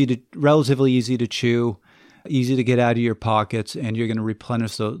 relatively easy to chew, easy to get out of your pockets, and you're going to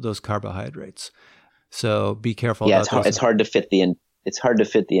replenish those carbohydrates. So be careful. Yeah, about it's hard to fit the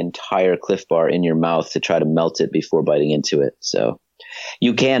entire Cliff Bar in your mouth to try to melt it before biting into it. So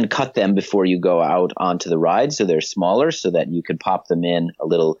you can cut them before you go out onto the ride, so they're smaller, so that you can pop them in, a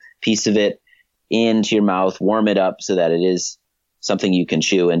little piece of it into your mouth, warm it up so that it is something you can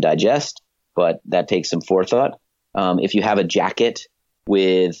chew and digest. But that takes some forethought. If you have a jacket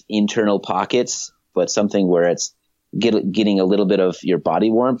with internal pockets, but something where it's getting a little bit of your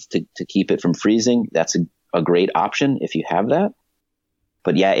body warmth to keep it from freezing, that's a great option if you have that.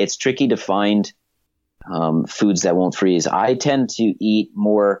 But yeah, it's tricky to find foods that won't freeze. I tend to eat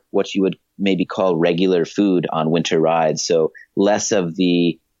more what you would maybe call regular food on winter rides. So less of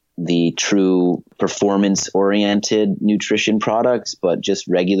the true performance-oriented nutrition products, but just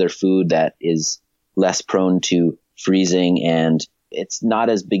regular food that is less prone to freezing, and it's not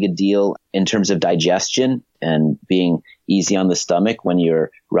as big a deal in terms of digestion and being easy on the stomach when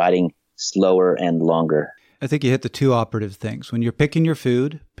you're riding slower and longer. I think you hit the two operative things. When you're picking your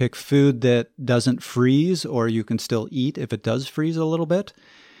food, pick food that doesn't freeze or you can still eat if it does freeze a little bit.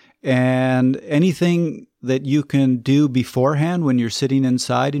 And anything that you can do beforehand when you're sitting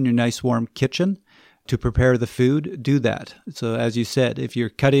inside in your nice warm kitchen to prepare the food, do that. So as you said, if you're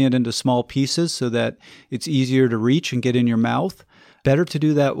cutting it into small pieces so that it's easier to reach and get in your mouth, better to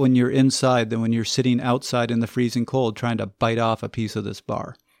do that when you're inside than when you're sitting outside in the freezing cold trying to bite off a piece of this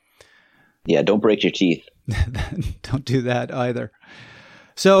bar. Yeah, don't break your teeth. Don't do that either.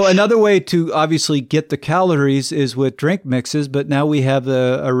 So another way to obviously get the calories is with drink mixes, but now we have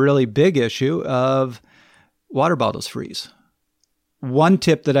a really big issue of water bottles freeze. One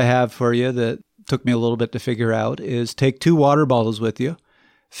tip that I have for you that took me a little bit to figure out is take 2 water bottles with you,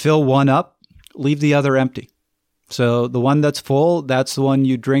 fill one up leave the other empty. So the one that's full, that's the one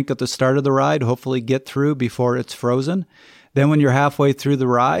you drink at the start of the ride, hopefully get through before it's frozen. Then when you're halfway through the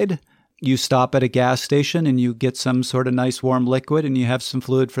ride, you stop at a gas station and you get some sort of nice warm liquid and you have some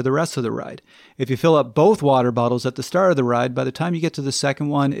fluid for the rest of the ride. If you fill up both water bottles at the start of the ride, by the time you get to the second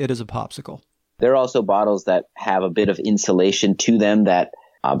one, it is a popsicle. There are also bottles that have a bit of insulation to them that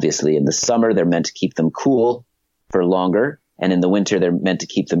obviously in the summer, they're meant to keep them cool for longer. And in the winter, they're meant to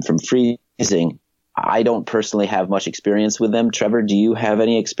keep them from freezing. I don't personally have much experience with them. Trevor, do you have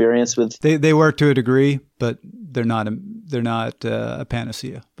any experience with? They work to a degree, but they're not a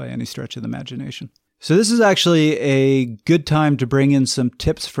panacea by any stretch of the imagination. So this is actually a good time to bring in some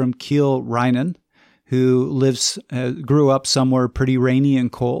tips from Kiel Reinen, who grew up somewhere pretty rainy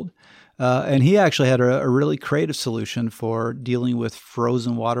and cold. And he actually had a really creative solution for dealing with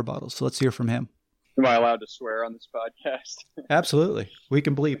frozen water bottles. So let's hear from him. Am I allowed to swear on this podcast? Absolutely. We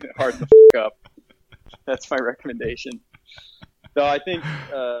can bleep. Hard to f*** up. That's my recommendation. So I think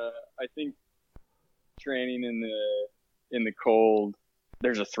training in the cold,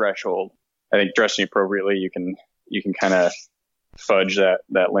 there's a threshold. I think dressing appropriately, you can kind of fudge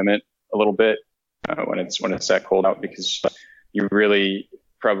that limit a little bit when it's that cold out, because you really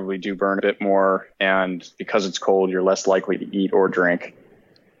probably do burn a bit more, and because it's cold, you're less likely to eat or drink.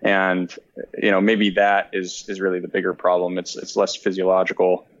 And maybe that is really the bigger problem. It's less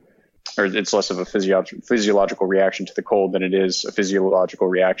physiological, or it's less of a physiological reaction to the cold than it is a physiological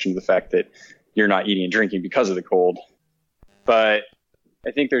reaction to the fact that you're not eating and drinking because of the cold. But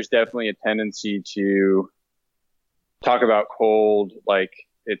I think there's definitely a tendency to talk about cold like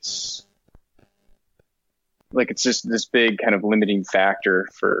it's just this big kind of limiting factor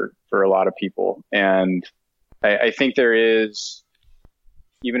for a lot of people. And I think there is,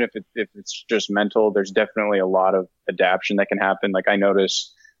 even if it's just mental, there's definitely a lot of adaptation that can happen. Like I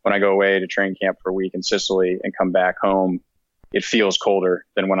notice when I go away to train camp for a week in Sicily and come back home, it feels colder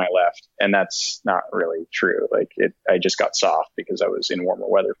than when I left. And that's not really true. I just got soft because I was in warmer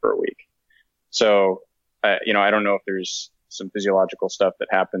weather for a week. So, I don't know if there's some physiological stuff that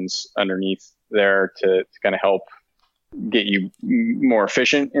happens underneath there to kind of help get you more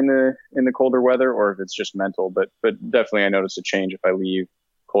efficient in the colder weather, or if it's just mental. But definitely I notice a change if I leave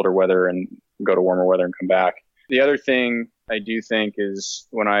colder weather and go to warmer weather and come back. The other thing I do think is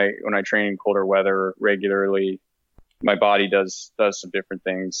when I train in colder weather regularly, my body does some different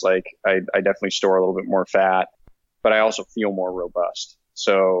things. Like I definitely store a little bit more fat, but I also feel more robust.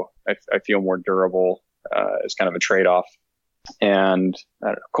 So I feel more durable as kind of a trade-off. And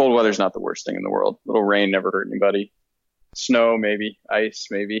cold weather is not the worst thing in the world. A little rain never hurt anybody. Snow, maybe. Ice,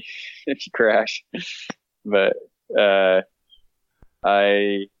 maybe, if you crash. But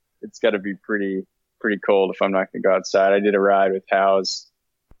it's got to be pretty cold if I'm not going to go outside. I did a ride with Howes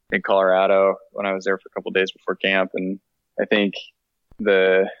in Colorado when I was there for a couple of days before camp, and I think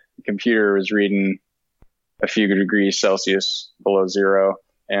the computer was reading a few degrees Celsius below zero,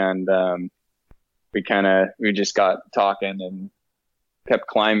 and we just got talking and kept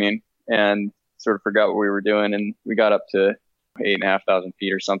climbing and sort of forgot what we were doing, and we got up to 8,500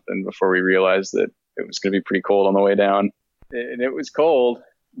 feet or something before we realized that it was going to be pretty cold on the way down. And it was cold,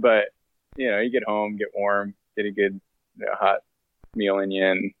 but you get home, get warm, get a good hot meal in you,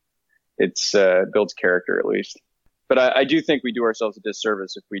 and it's builds character at least. But I do think we do ourselves a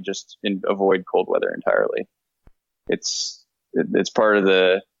disservice if we just avoid cold weather entirely. It's part of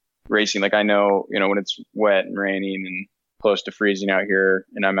the racing. Like I know, when it's wet and raining and close to freezing out here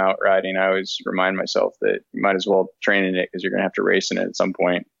and I'm out riding, I always remind myself that you might as well train in it because you're going to have to race in it at some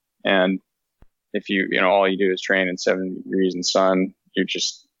point. And if all you do is train in 70 degrees in sun,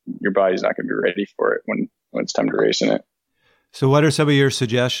 your body's not going to be ready for it when it's time to race in it. So what are some of your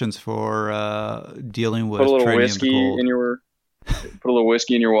suggestions for dealing with put a little training whiskey in the cold? put a little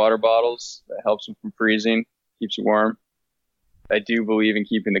whiskey in your water bottles. That helps them from freezing, keeps you warm. I do believe in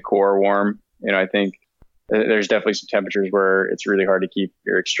keeping the core warm. I think there's definitely some temperatures where it's really hard to keep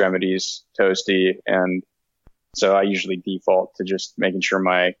your extremities toasty, and so I usually default to just making sure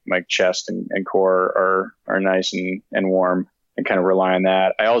my chest and core are nice and warm, and kind of rely on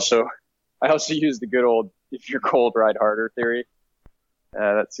that. I also use the good old if you're cold, ride harder theory.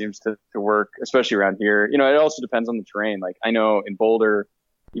 That seems to work, especially around here. It also depends on the terrain. Like I know in Boulder,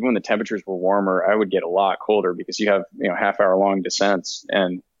 even when the temperatures were warmer, I would get a lot colder because you have, half-hour long descents,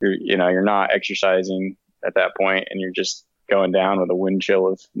 and you're not exercising at that point, and you're just going down with a wind chill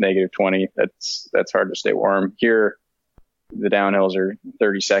of -20. That's hard to stay warm. Here, the downhills are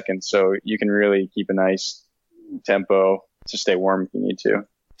 30 seconds, so you can really keep a nice tempo to stay warm if you need to.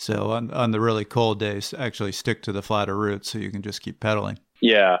 So on the really cold days, actually stick to the flatter route so you can just keep pedaling.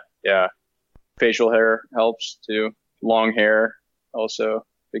 Yeah. facial hair helps too. Long hair, also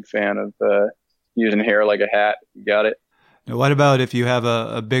big fan of using hair like a hat. You got it. Now, what about if you have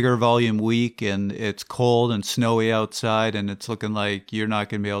a bigger volume week and it's cold and snowy outside and it's looking like you're not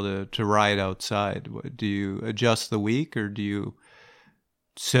going to be able to ride outside? Do you adjust the week or do you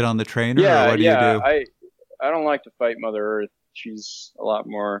sit on the trainer? Yeah, or what do you do? I don't like to fight Mother Earth. She's a lot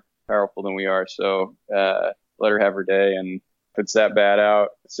more powerful than we are. So let her have her day. And if it's that bad out,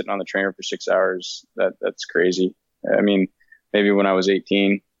 sitting on the trainer for 6 hours, that's crazy. I mean, maybe when I was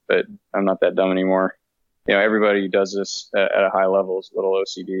 18, but I'm not that dumb anymore. You know, everybody who does this at a high level is a little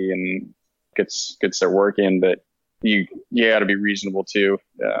OCD and gets their work in, but you got to be reasonable too.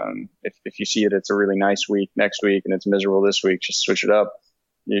 If you see it's a really nice week next week and it's miserable this week, just switch it up.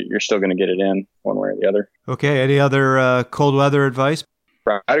 You're still going to get it in one way or the other. Okay. Any other cold weather advice?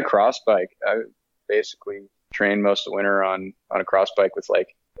 Ride a cross bike. I basically train most of the winter on a cross bike with,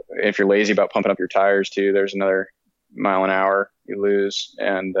 like, if you're lazy about pumping up your tires too, there's another mile an hour you lose.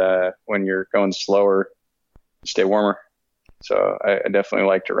 And when you're going slower, you stay warmer. So I definitely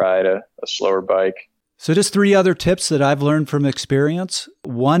like to ride a slower bike. So just 3 other tips that I've learned from experience.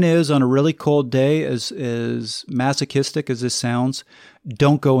 One is, on a really cold day, as masochistic as this sounds,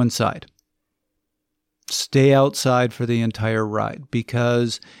 don't go inside. Stay outside for the entire ride,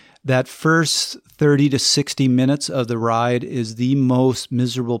 because that first 30 to 60 minutes of the ride is the most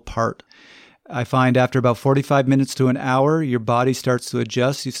miserable part. I find after about 45 minutes to an hour, your body starts to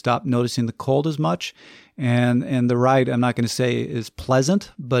adjust. You stop noticing the cold as much. And the ride, I'm not going to say is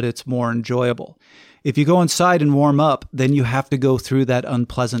pleasant, but it's more enjoyable. If you go inside and warm up, then you have to go through that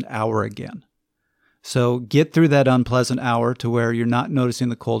unpleasant hour again. So get through that unpleasant hour to where you're not noticing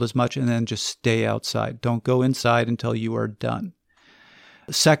the cold as much, and then just stay outside. Don't go inside until you are done.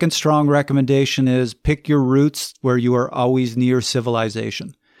 Second strong recommendation is pick your routes where you are always near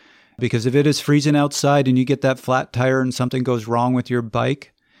civilization. Because if it is freezing outside and you get that flat tire and something goes wrong with your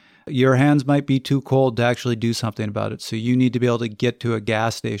bike, your hands might be too cold to actually do something about it. So you need to be able to get to a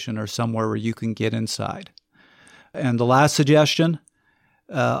gas station or somewhere where you can get inside. And the last suggestion,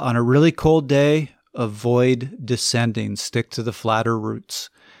 on a really cold day, avoid descending. Stick to the flatter routes.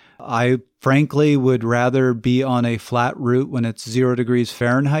 I frankly would rather be on a flat route when it's 0 degrees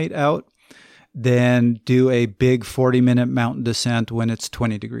Fahrenheit out than do a big 40-minute mountain descent when it's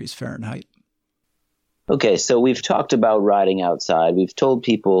 20 degrees Fahrenheit. Okay, so we've talked about riding outside. We've told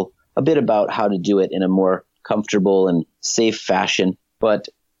people a bit about how to do it in a more comfortable and safe fashion, but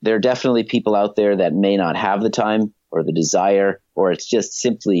there are definitely people out there that may not have the time or the desire, or it's just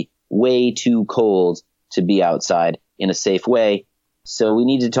simply way too cold to be outside in a safe way. So we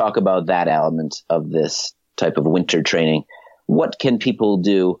need to talk about that element of this type of winter training. What can people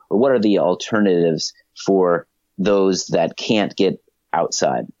do, or what are the alternatives for those that can't get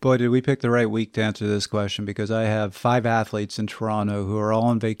outside? Boy, did we pick the right week to answer this question, because I have 5 athletes in Toronto who are all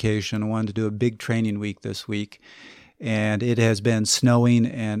on vacation and wanted to do a big training week this week. And it has been snowing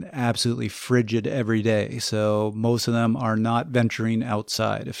and absolutely frigid every day. So most of them are not venturing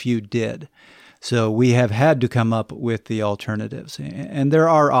outside. A few did. So we have had to come up with the alternatives. And there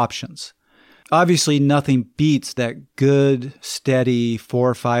are options. Obviously, nothing beats that good, steady 4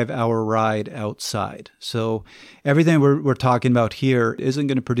 or 5 hour ride outside. So everything we're talking about here isn't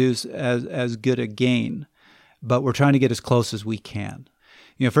going to produce as good a gain, but we're trying to get as close as we can.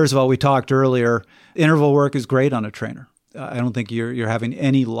 You know, first of all, we talked earlier, interval work is great on a trainer. I don't think you're having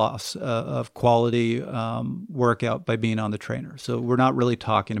any loss of quality workout by being on the trainer. So we're not really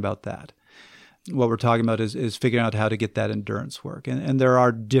talking about that. What we're talking about is figuring out how to get that endurance work. And there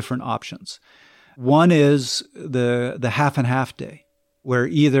are different options. One is the half and half day, where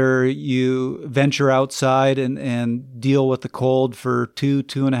either you venture outside and deal with the cold for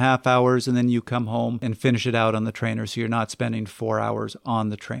 2.5 hours, and then you come home and finish it out on the trainer. So you're not spending 4 hours on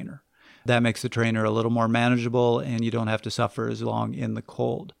the trainer. That makes the trainer a little more manageable, and you don't have to suffer as long in the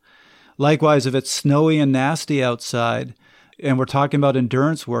cold. Likewise, if it's snowy and nasty outside, and we're talking about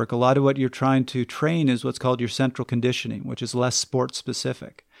endurance work, a lot of what you're trying to train is what's called your central conditioning, which is less sport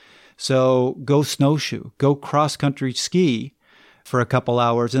specific. So go snowshoe, go cross-country ski for a couple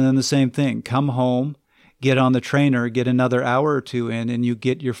hours, and then the same thing. Come home, get on the trainer, get another hour or two in, and you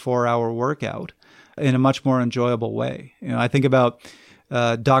get your 4-hour workout in a much more enjoyable way. You know, I think about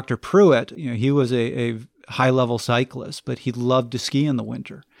Dr. Pruitt. You know, he was a high-level cyclist, but he loved to ski in the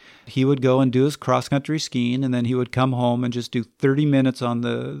winter. He would go and do his cross-country skiing, and then he would come home and just do 40 minutes on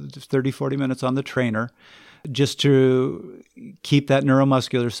the trainer, just to keep that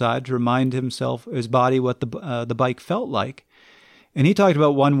neuromuscular side, to remind his body what the bike felt like. And he talked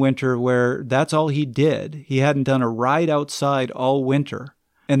about one winter where that's all he did. He hadn't done a ride outside all winter.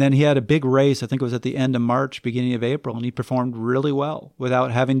 And then he had a big race, I think it was at the end of March, beginning of April, and he performed really well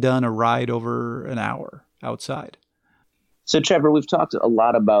without having done a ride over an hour outside. So, Trevor, we've talked a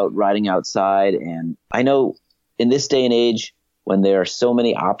lot about riding outside, and I know in this day and age, when there are so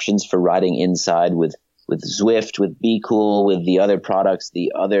many options for riding inside with Zwift, with Be Cool, with the other products,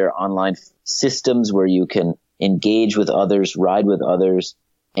 the other online systems where you can engage with others, ride with others,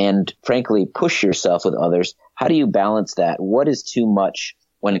 and frankly, push yourself with others. How do you balance that? What is too much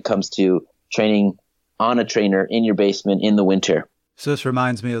when it comes to training on a trainer in your basement in the winter? So this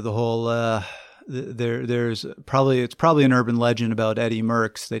reminds me of the whole, it's probably an urban legend about Eddie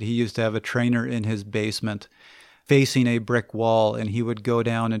Merckx that he used to have a trainer in his basement facing a brick wall, and he would go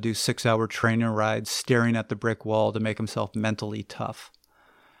down and do 6-hour trainer rides staring at the brick wall to make himself mentally tough.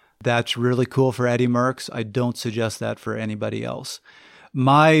 That's really cool for Eddie Merckx. I don't suggest that for anybody else.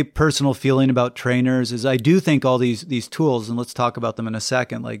 My personal feeling about trainers is I do think all these tools, and let's talk about them in a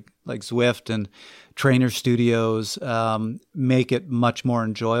second, like Zwift and trainer studios, make it much more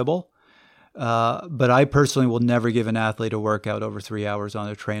enjoyable. But I personally will never give an athlete a workout over 3 hours on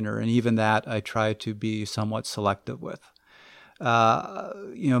a trainer. And even that I try to be somewhat selective with. We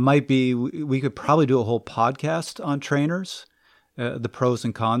could probably do a whole podcast on trainers, the pros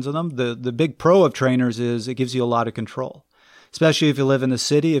and cons of them. The big pro of trainers is it gives you a lot of control, especially if you live in the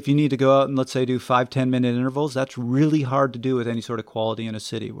city. If you need to go out and let's say do 5-10 minute intervals, that's really hard to do with any sort of quality in a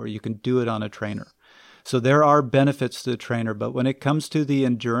city where you can do it on a trainer. So there are benefits to the trainer, but when it comes to the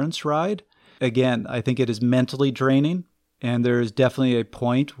endurance ride, again, I think it is mentally draining, and there is definitely a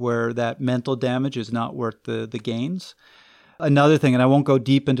point where that mental damage is not worth the gains. Another thing, and I won't go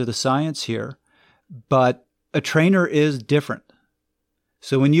deep into the science here, but a trainer is different.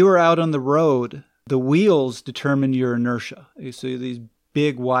 So when you are out on the road, the wheels determine your inertia. So these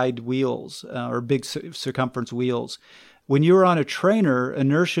big, wide wheels or big circumference wheels. When you're on a trainer,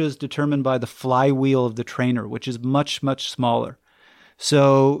 inertia is determined by the flywheel of the trainer, which is much, much smaller.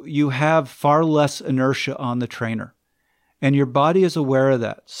 So you have far less inertia on the trainer, and your body is aware of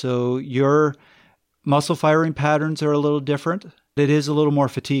that. So your muscle firing patterns are a little different. It is a little more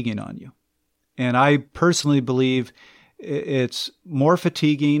fatiguing on you. And I personally believe it's more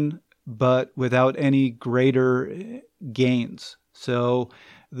fatiguing, but without any greater gains. So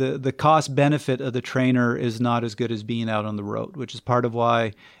the cost benefit of the trainer is not as good as being out on the road, which is part of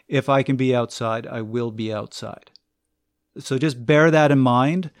why if I can be outside, I will be outside. So just bear that in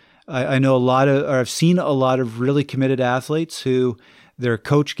mind. I know I've seen a lot of really committed athletes who their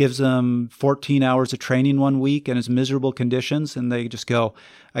coach gives them 14 hours of training one week and it's miserable conditions, and they just go,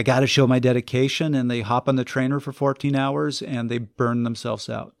 I got to show my dedication, and they hop on the trainer for 14 hours and they burn themselves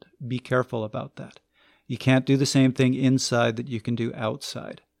out. Be careful about that. You can't do the same thing inside that you can do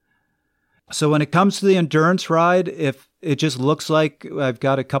outside. So when it comes to the endurance ride, if it just looks like I've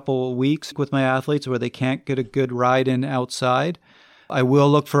got a couple of weeks with my athletes where they can't get a good ride in outside, I will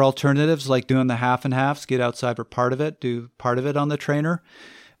look for alternatives like doing the half and halves, get outside for part of it, do part of it on the trainer.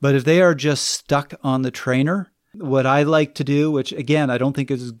 But if they are just stuck on the trainer, what I like to do, which again, I don't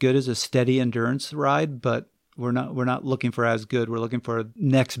think is as good as a steady endurance ride, but we're not looking for as good. We're looking for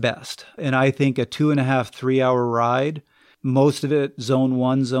next best. And I think a 2.5-3 hour ride, most of it zone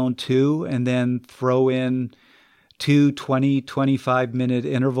 1, zone 2, and then throw in 2 20-25 minute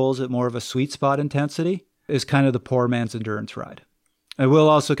intervals at more of a sweet spot intensity is kind of the poor man's endurance ride. I will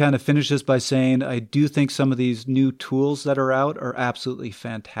also kind of finish this by saying I do think some of these new tools that are out are absolutely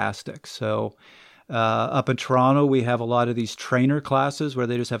fantastic. So up in Toronto, we have a lot of these trainer classes where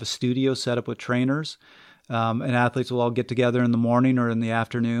they just have a studio set up with trainers. And athletes will all get together in the morning or in the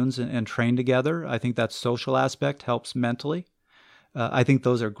afternoons and train together. I think that social aspect helps mentally. I think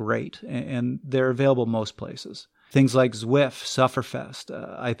those are great, and they're available most places. Things like Zwift, Sufferfest,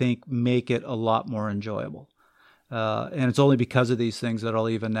 I think make it a lot more enjoyable. And it's only because of these things that I'll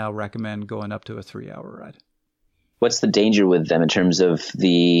even now recommend going up to a 3-hour ride. What's the danger with them in terms of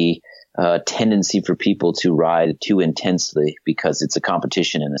the tendency for people to ride too intensely because it's a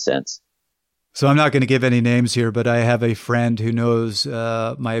competition in a sense? So I'm not going to give any names here, but I have a friend who knows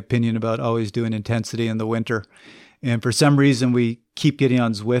my opinion about always doing intensity in the winter. And for some reason, we keep getting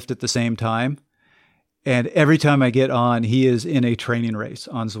on Zwift at the same time. And every time I get on, he is in a training race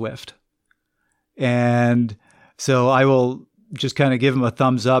on Zwift. And so I will just kind of give him a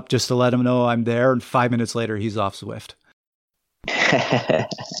thumbs up just to let him know I'm there. And 5 minutes later, he's off Zwift.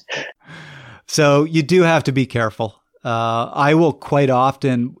 So you do have to be careful. I will quite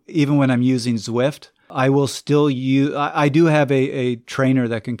often, even when I'm using Zwift, I will still use, I do have a trainer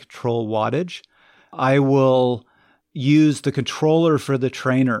that can control wattage. I will use the controller for the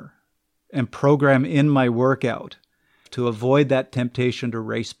trainer and program in my workout to avoid that temptation to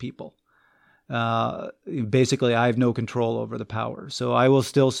race people. Basically, I have no control over the power. So I will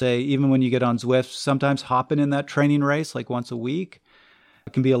still say, even when you get on Zwift, sometimes hopping in that training race like once a week,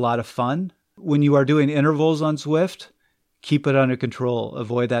 it can be a lot of fun. When you are doing intervals on Zwift, keep it under control.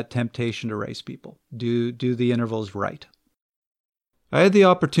 Avoid that temptation to race people. Do the intervals right. I had the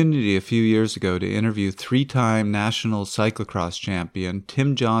opportunity a few years ago to interview 3-time national cyclocross champion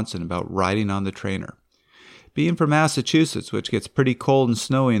Tim Johnson about riding on the trainer. Being from Massachusetts, which gets pretty cold and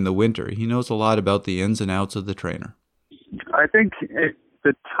snowy in the winter, he knows a lot about the ins and outs of the trainer. I think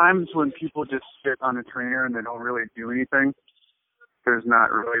the times when people just sit on a trainer and they don't really do anything, there's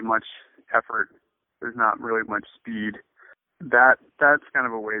not really much effort. There's not really much speed. That's kind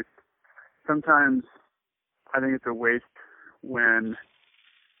of a waste. Sometimes I think it's a waste when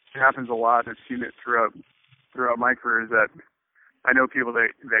it happens a lot. I've seen it throughout my career, is that I know people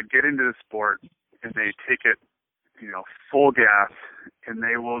that get into the sport and they take it, full gas, and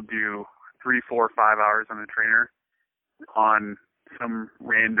they will do 3, 4, 5 hours on the trainer on some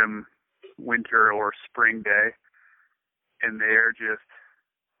random winter or spring day, and they're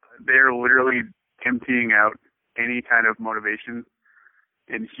literally emptying out any kind of motivation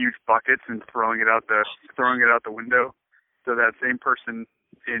in huge buckets and throwing it out the window. So that same person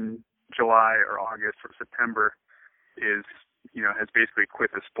in July or August or September has basically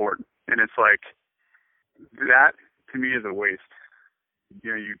quit the sport. And it's like, that to me is a waste.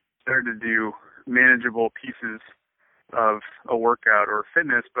 You start to do manageable pieces of a workout or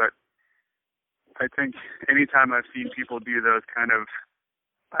fitness, but I think anytime I've seen people do those kind of,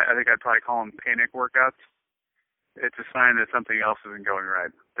 I think I'd probably call them panic workouts, it's a sign that something else isn't going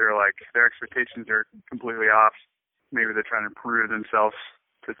right. They're like, their expectations are completely off. Maybe they're trying to prove themselves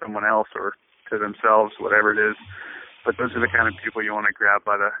to someone else or to themselves, whatever it is. But those are the kind of people you want to grab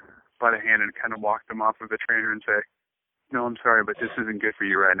by the hand and kind of walk them off of the trainer and say, no, I'm sorry, but this isn't good for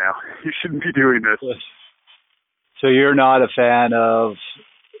you right now. You shouldn't be doing this. So you're not a fan of,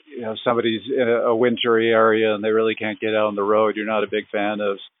 somebody's in a wintry area and they really can't get out on the road. You're not a big fan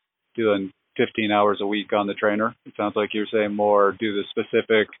of doing 15 hours a week on the trainer. It sounds like you're saying more do the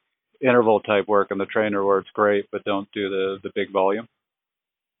specific interval type work on the trainer where it's great, but don't do the big volume.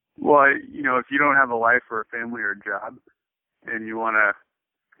 Well, if you don't have a life or a family or a job and you want to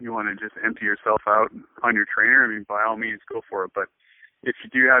just empty yourself out on your trainer, I mean, by all means, go for it. But if you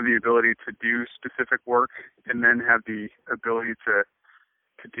do have the ability to do specific work and then have the ability to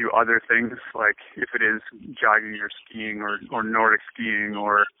do other things, like if it is jogging or skiing or Nordic skiing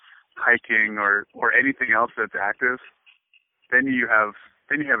or hiking or anything else that's active, then you have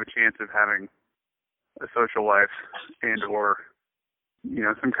a chance of having a social life and or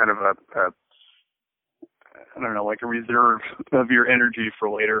some kind of like a reserve of your energy for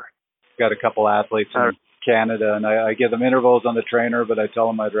later. Got a couple athletes in Canada, and I give them intervals on the trainer, but I tell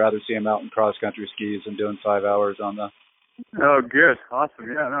them I'd rather see them out in cross-country skis than doing 5 hours on the... Oh, good. Awesome.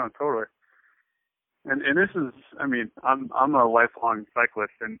 Yeah, no, totally. And this is, I'm a lifelong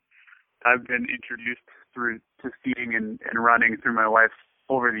cyclist, and I've been introduced to skiing and running through my life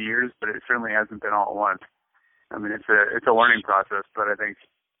over the years, but it certainly hasn't been all at once. I mean, it's a learning process, but I think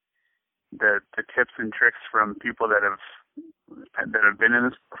the tips and tricks from people that have been in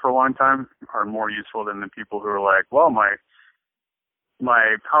this for a long time are more useful than the people who are like, well, my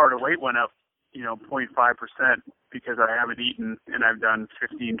power to weight went up, 0.5% because I haven't eaten and I've done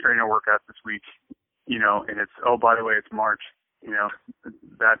 15 trainer workouts this week, and it's, oh, by the way, it's March,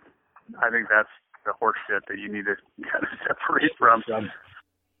 that I think that's the horse shit that you need to kind of separate from.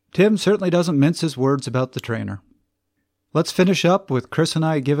 Tim certainly doesn't mince his words about the trainer. Let's finish up with Chris and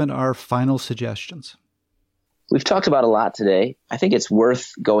I giving our final suggestions. We've talked about a lot today. I think it's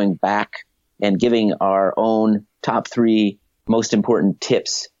worth going back and giving our own top 3 most important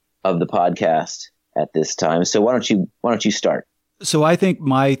tips of the podcast at this time. So why don't you start? So I think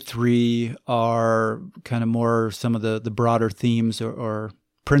my 3 are kind of more some of the broader themes or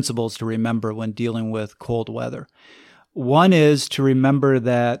principles to remember when dealing with cold weather. One is to remember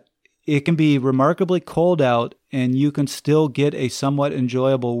that it can be remarkably cold out and you can still get a somewhat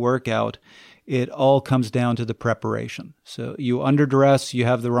enjoyable workout. It all comes down to the preparation. So you underdress, you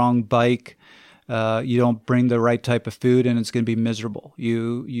have the wrong bike, you don't bring the right type of food, and it's going to be miserable.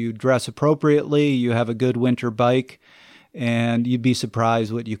 You dress appropriately, you have a good winter bike, and you'd be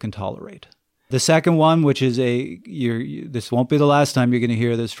surprised what you can tolerate. The second one, which is this won't be the last time you're going to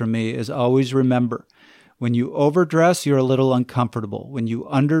hear this from me, is always remember, when you overdress, you're a little uncomfortable. When you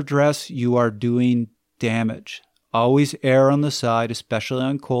underdress, you are doing damage. Always err on the side, especially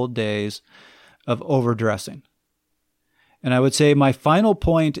on cold days, of overdressing. And I would say my final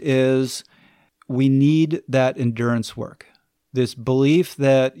point is, we need that endurance work. This belief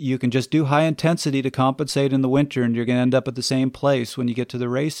that you can just do high intensity to compensate in the winter and you're going to end up at the same place when you get to the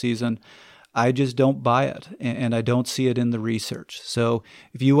race season, I just don't buy it, and I don't see it in the research. So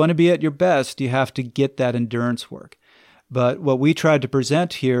if you want to be at your best, you have to get that endurance work. But what we tried to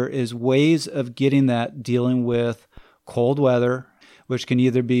present here is ways of getting that dealing with cold weather, which can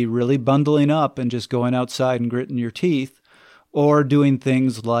either be really bundling up and just going outside and gritting your teeth, or doing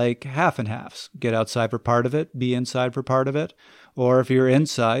things like half and halves. Get outside for part of it, be inside for part of it. Or if you're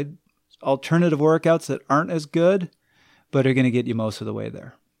inside, alternative workouts that aren't as good, but are going to get you most of the way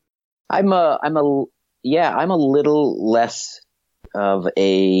there. I'm a little less of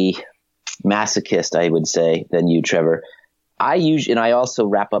a masochist, I would say, than you, Trevor. I also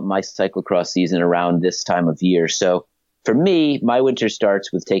wrap up my cyclocross season around this time of year. So for me, my winter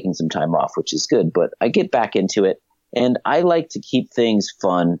starts with taking some time off, which is good, but I get back into it. And I like to keep things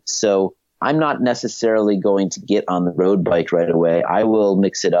fun. So I'm not necessarily going to get on the road bike right away. I will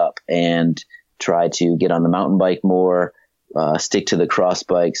mix it up and try to get on the mountain bike more, stick to the cross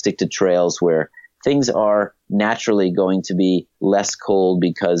bike, stick to trails where things are naturally going to be less cold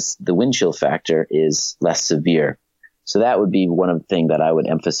because the wind chill factor is less severe. So that would be one of the things that I would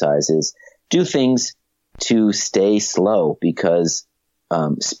emphasize is do things to stay slow, because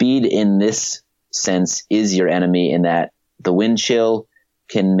speed in this sense is your enemy, in that the wind chill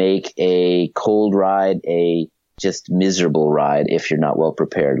can make a cold ride a just miserable ride if you're not well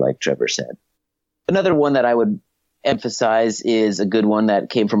prepared, like Trevor said. Another one that I would emphasize is a good one that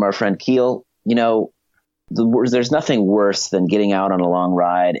came from our friend Keel. You know, there's nothing worse than getting out on a long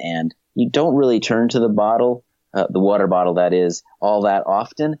ride and you don't really turn to the bottle, the water bottle that is, all that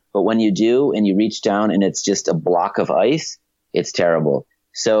often. But when you do and you reach down and it's just a block of ice, it's terrible.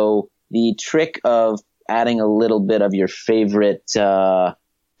 So the trick of adding a little bit of your favorite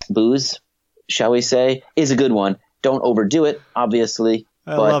booze, shall we say, is a good one. Don't overdo it, obviously.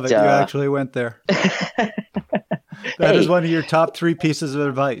 I love it. You actually went there. That is one of your top 3 pieces of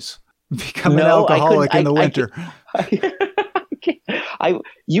advice. Become an alcoholic in the winter.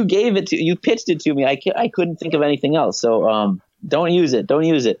 You pitched it to me. I couldn't think of anything else. So don't use it. Don't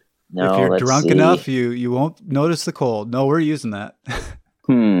use it. No, if you're drunk enough, you won't notice the cold. No, we're using that.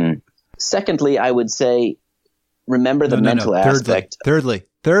 Secondly, I would say remember the mental aspect. Thirdly.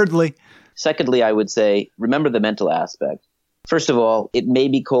 Secondly, I would say remember the mental aspect. First of all, it may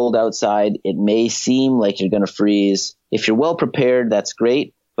be cold outside. It may seem like you're going to freeze. If you're well prepared, that's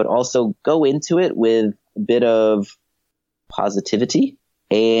great. But also go into it with a bit of positivity,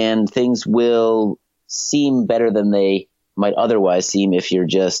 and things will seem better than they might otherwise seem if you're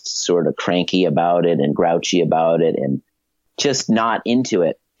just sort of cranky about it and grouchy about it and just not into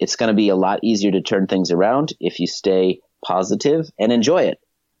it. It's going to be a lot easier to turn things around if you stay positive and enjoy it.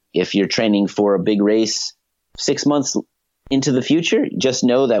 If you're training for a big race 6 months into the future, just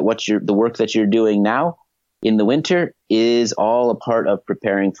know that the work that you're doing now in the winter is all a part of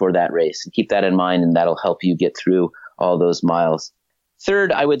preparing for that race. And keep that in mind, and that'll help you get through all those miles.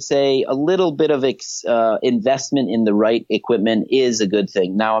 Third, I would say a little bit of investment in the right equipment is a good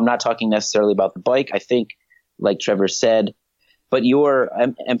thing. Now, I'm not talking necessarily about the bike. I think, like Trevor said, but your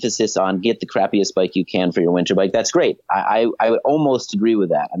emphasis on get the crappiest bike you can for your winter bike, that's great. I would almost agree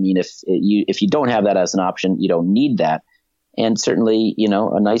with that. I mean, if you don't have that as an option, you don't need that. And certainly,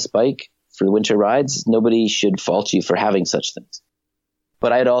 a nice bike for the winter rides, nobody should fault you for having such things.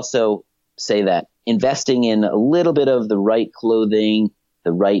 But I'd also say that investing in a little bit of the right clothing,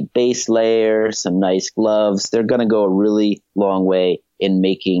 the right base layer, some nice gloves, they're going to go a really long way in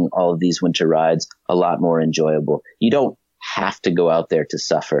making all of these winter rides a lot more enjoyable. You don't have to go out there to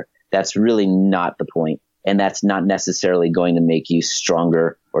suffer. That's really not the point. And that's not necessarily going to make you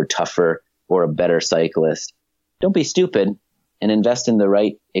stronger or tougher or a better cyclist. Don't be stupid and invest in the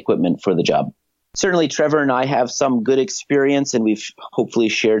right equipment for the job. Certainly, Trevor and I have some good experience, and we've hopefully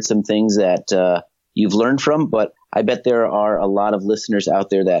shared some things that you've learned from, but I bet there are a lot of listeners out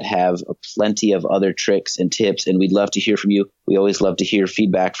there that have plenty of other tricks and tips, and we'd love to hear from you. We always love to hear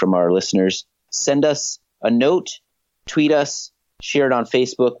feedback from our listeners. Send us a note, tweet us, share it on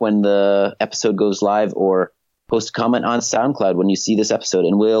Facebook when the episode goes live, or post a comment on SoundCloud when you see this episode,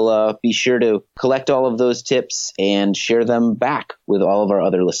 and we'll be sure to collect all of those tips and share them back with all of our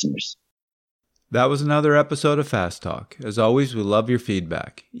other listeners. That was another episode of Fast Talk. As always, we love your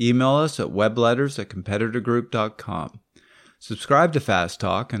feedback. Email us at webletters@competitorgroup.com. Subscribe to Fast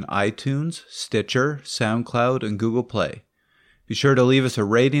Talk on iTunes, Stitcher, SoundCloud, and Google Play. Be sure to leave us a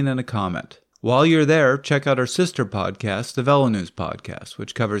rating and a comment. While you're there, check out our sister podcast, the VeloNews Podcast,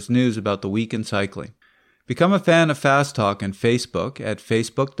 which covers news about the week in cycling. Become a fan of Fast Talk on Facebook at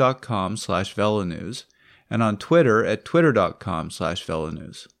facebook.com/VeloNews and on Twitter at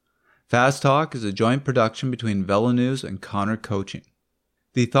twitter.com/VeloNews. Fast Talk is a joint production between VeloNews and Connor Coaching.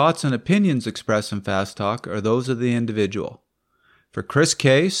 The thoughts and opinions expressed in Fast Talk are those of the individual. For Chris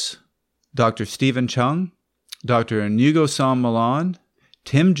Case, Dr. Stephen Chung, Dr. Inigo San Milan,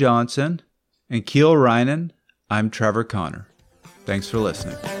 Tim Johnson, and Keel Reinen, I'm Trevor Connor. Thanks for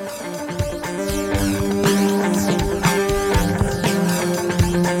listening.